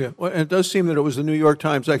 Yeah, well, and it does seem that it was the New York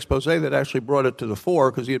Times expose that actually brought it to the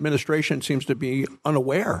fore, because the administration seems to be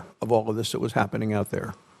unaware of all of this that was happening out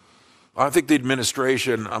there. I think the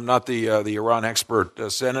administration, I'm not the Iran expert,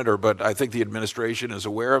 Senator, but I think the administration is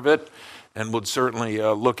aware of it and would certainly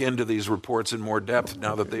look into these reports in more depth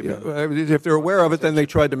now that they've been... If they're aware of it, then they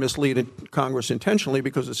tried to mislead Congress intentionally,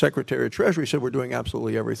 because the Secretary of Treasury said we're doing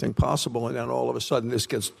absolutely everything possible, and then all of a sudden this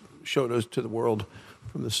gets showed to the world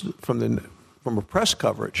from a press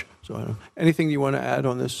coverage. So anything you want to add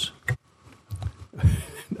on this?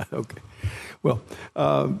 Okay. Well,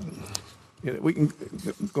 we can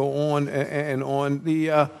go on and on.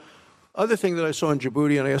 The other thing that I saw in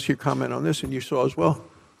Djibouti, and I asked you to comment on this, and you saw as well,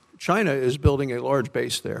 China is building a large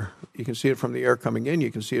base there. You can see it from the air coming in.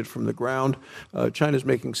 You can see it from the ground. China is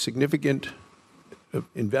making significant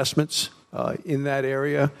investments in that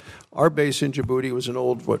area. Our base in Djibouti was an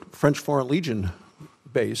old French Foreign Legion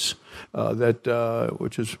base,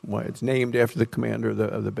 which is why it's named after the commander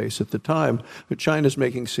of the base at the time. But Communist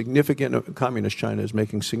China is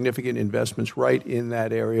making significant investments right in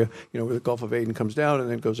that area, where the Gulf of Aden comes down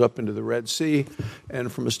and then goes up into the Red Sea.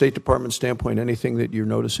 And from a State Department standpoint, anything that you're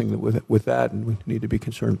noticing with that and we need to be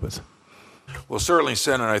concerned with? Well, certainly,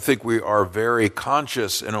 Senator, I think we are very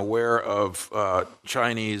conscious and aware of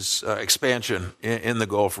Chinese expansion in the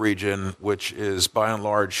Gulf region, which is by and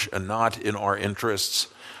large not in our interests.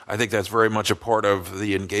 I think that's very much a part of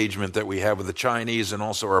the engagement that we have with the Chinese and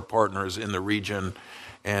also our partners in the region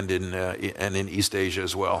and in East Asia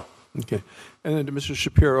as well. Okay. And then to Mr.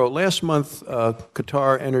 Shapiro, last month,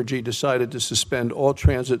 Qatar Energy decided to suspend all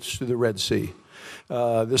transits through the Red Sea.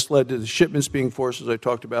 This led to the shipments being forced, as I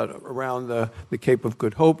talked about, around the Cape of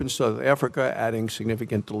Good Hope in South Africa, adding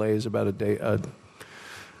significant delays, about a day,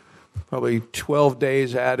 probably 12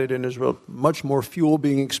 days added in Israel, much more fuel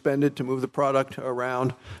being expended to move the product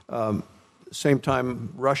around. Same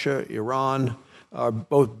time, Russia, Iran are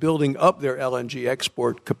both building up their LNG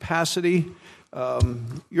export capacity.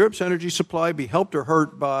 Europe's energy supply be helped or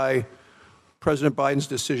hurt by President Biden's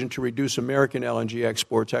decision to reduce American LNG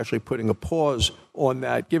exports, actually putting a pause on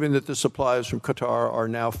that, given that the supplies from Qatar are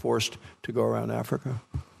now forced to go around Africa?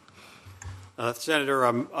 Senator,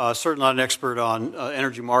 I'm certainly not an expert on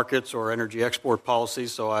energy markets or energy export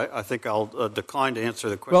policies, so I think I'll decline to answer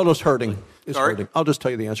the question. Well, it's hurting. It's Sorry? hurting. I'll just tell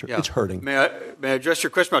you the answer. Yeah. It's hurting. May I address your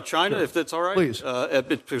question about China, Sure. if that's all right? Please.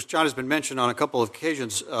 Because China's been mentioned on a couple of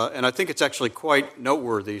occasions, and I think it's actually quite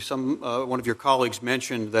noteworthy. One of your colleagues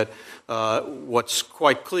mentioned that what's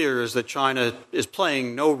quite clear is that China is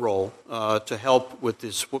playing no role to help with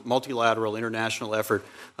this multilateral international effort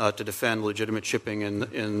to defend legitimate shipping in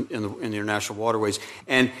the international waterways.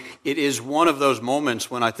 And it is one of those moments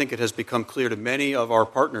when I think it has become clear to many of our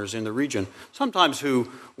partners in the region, sometimes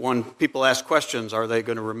when people ask questions, are they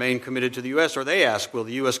going to remain committed to the U.S., or they ask, will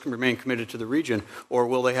the U.S. remain committed to the region, or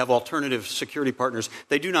will they have alternative security partners?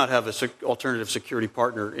 They do not have an alternative security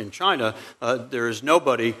partner in China. There is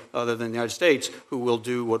nobody other than the United States who will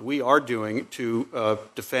do what we are doing to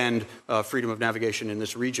defend freedom of navigation in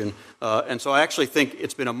this region. And so I actually think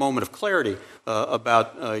it's been a moment of clarity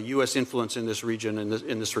about U.S. influence in this region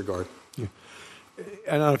in this regard. Yeah.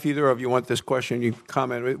 I don't know if either of you want this question, you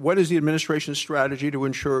comment. What is the administration's strategy to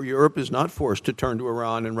ensure Europe is not forced to turn to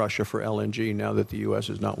Iran and Russia for LNG now that the U.S.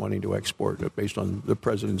 is not wanting to export it based on the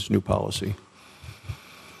president's new policy?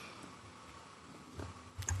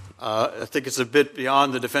 I think it's a bit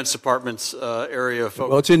beyond the Defense Department's area of focus.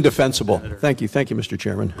 Well, it's indefensible. Senator. Thank you. Thank you, Mr.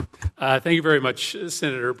 Chairman. Thank you very much,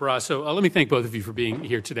 Senator Barrasso. Let me thank both of you for being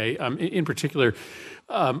here today. In particular,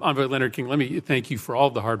 Envoy Leonard King, let me thank you for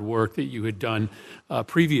all the hard work that you had done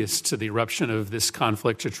previous to the eruption of this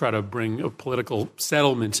conflict to try to bring a political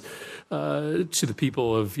settlement to the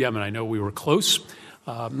people of Yemen. I know we were close,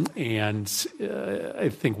 and I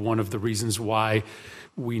think one of the reasons why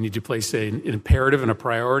we need to place an imperative and a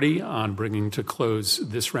priority on bringing to close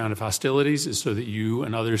this round of hostilities is so that you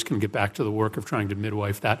and others can get back to the work of trying to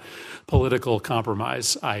midwife that political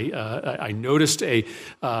compromise. I noticed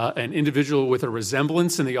an individual with a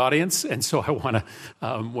resemblance in the audience, and so I want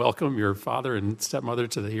to welcome your father and stepmother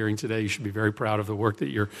to the hearing today. You should be very proud of the work that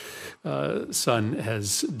your son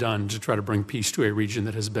has done to try to bring peace to a region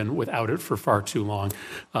that has been without it for far too long.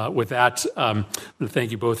 With that,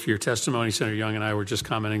 thank you both for your testimony. Senator Young and I were just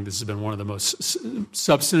commenting this has been one of the most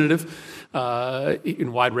substantive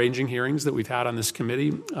and wide-ranging hearings that we've had on this committee.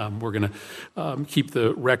 We're going to keep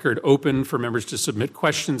the record open for members to submit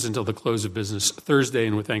questions until the close of business Thursday,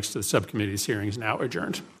 and with thanks to the subcommittee, this hearing is now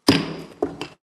adjourned.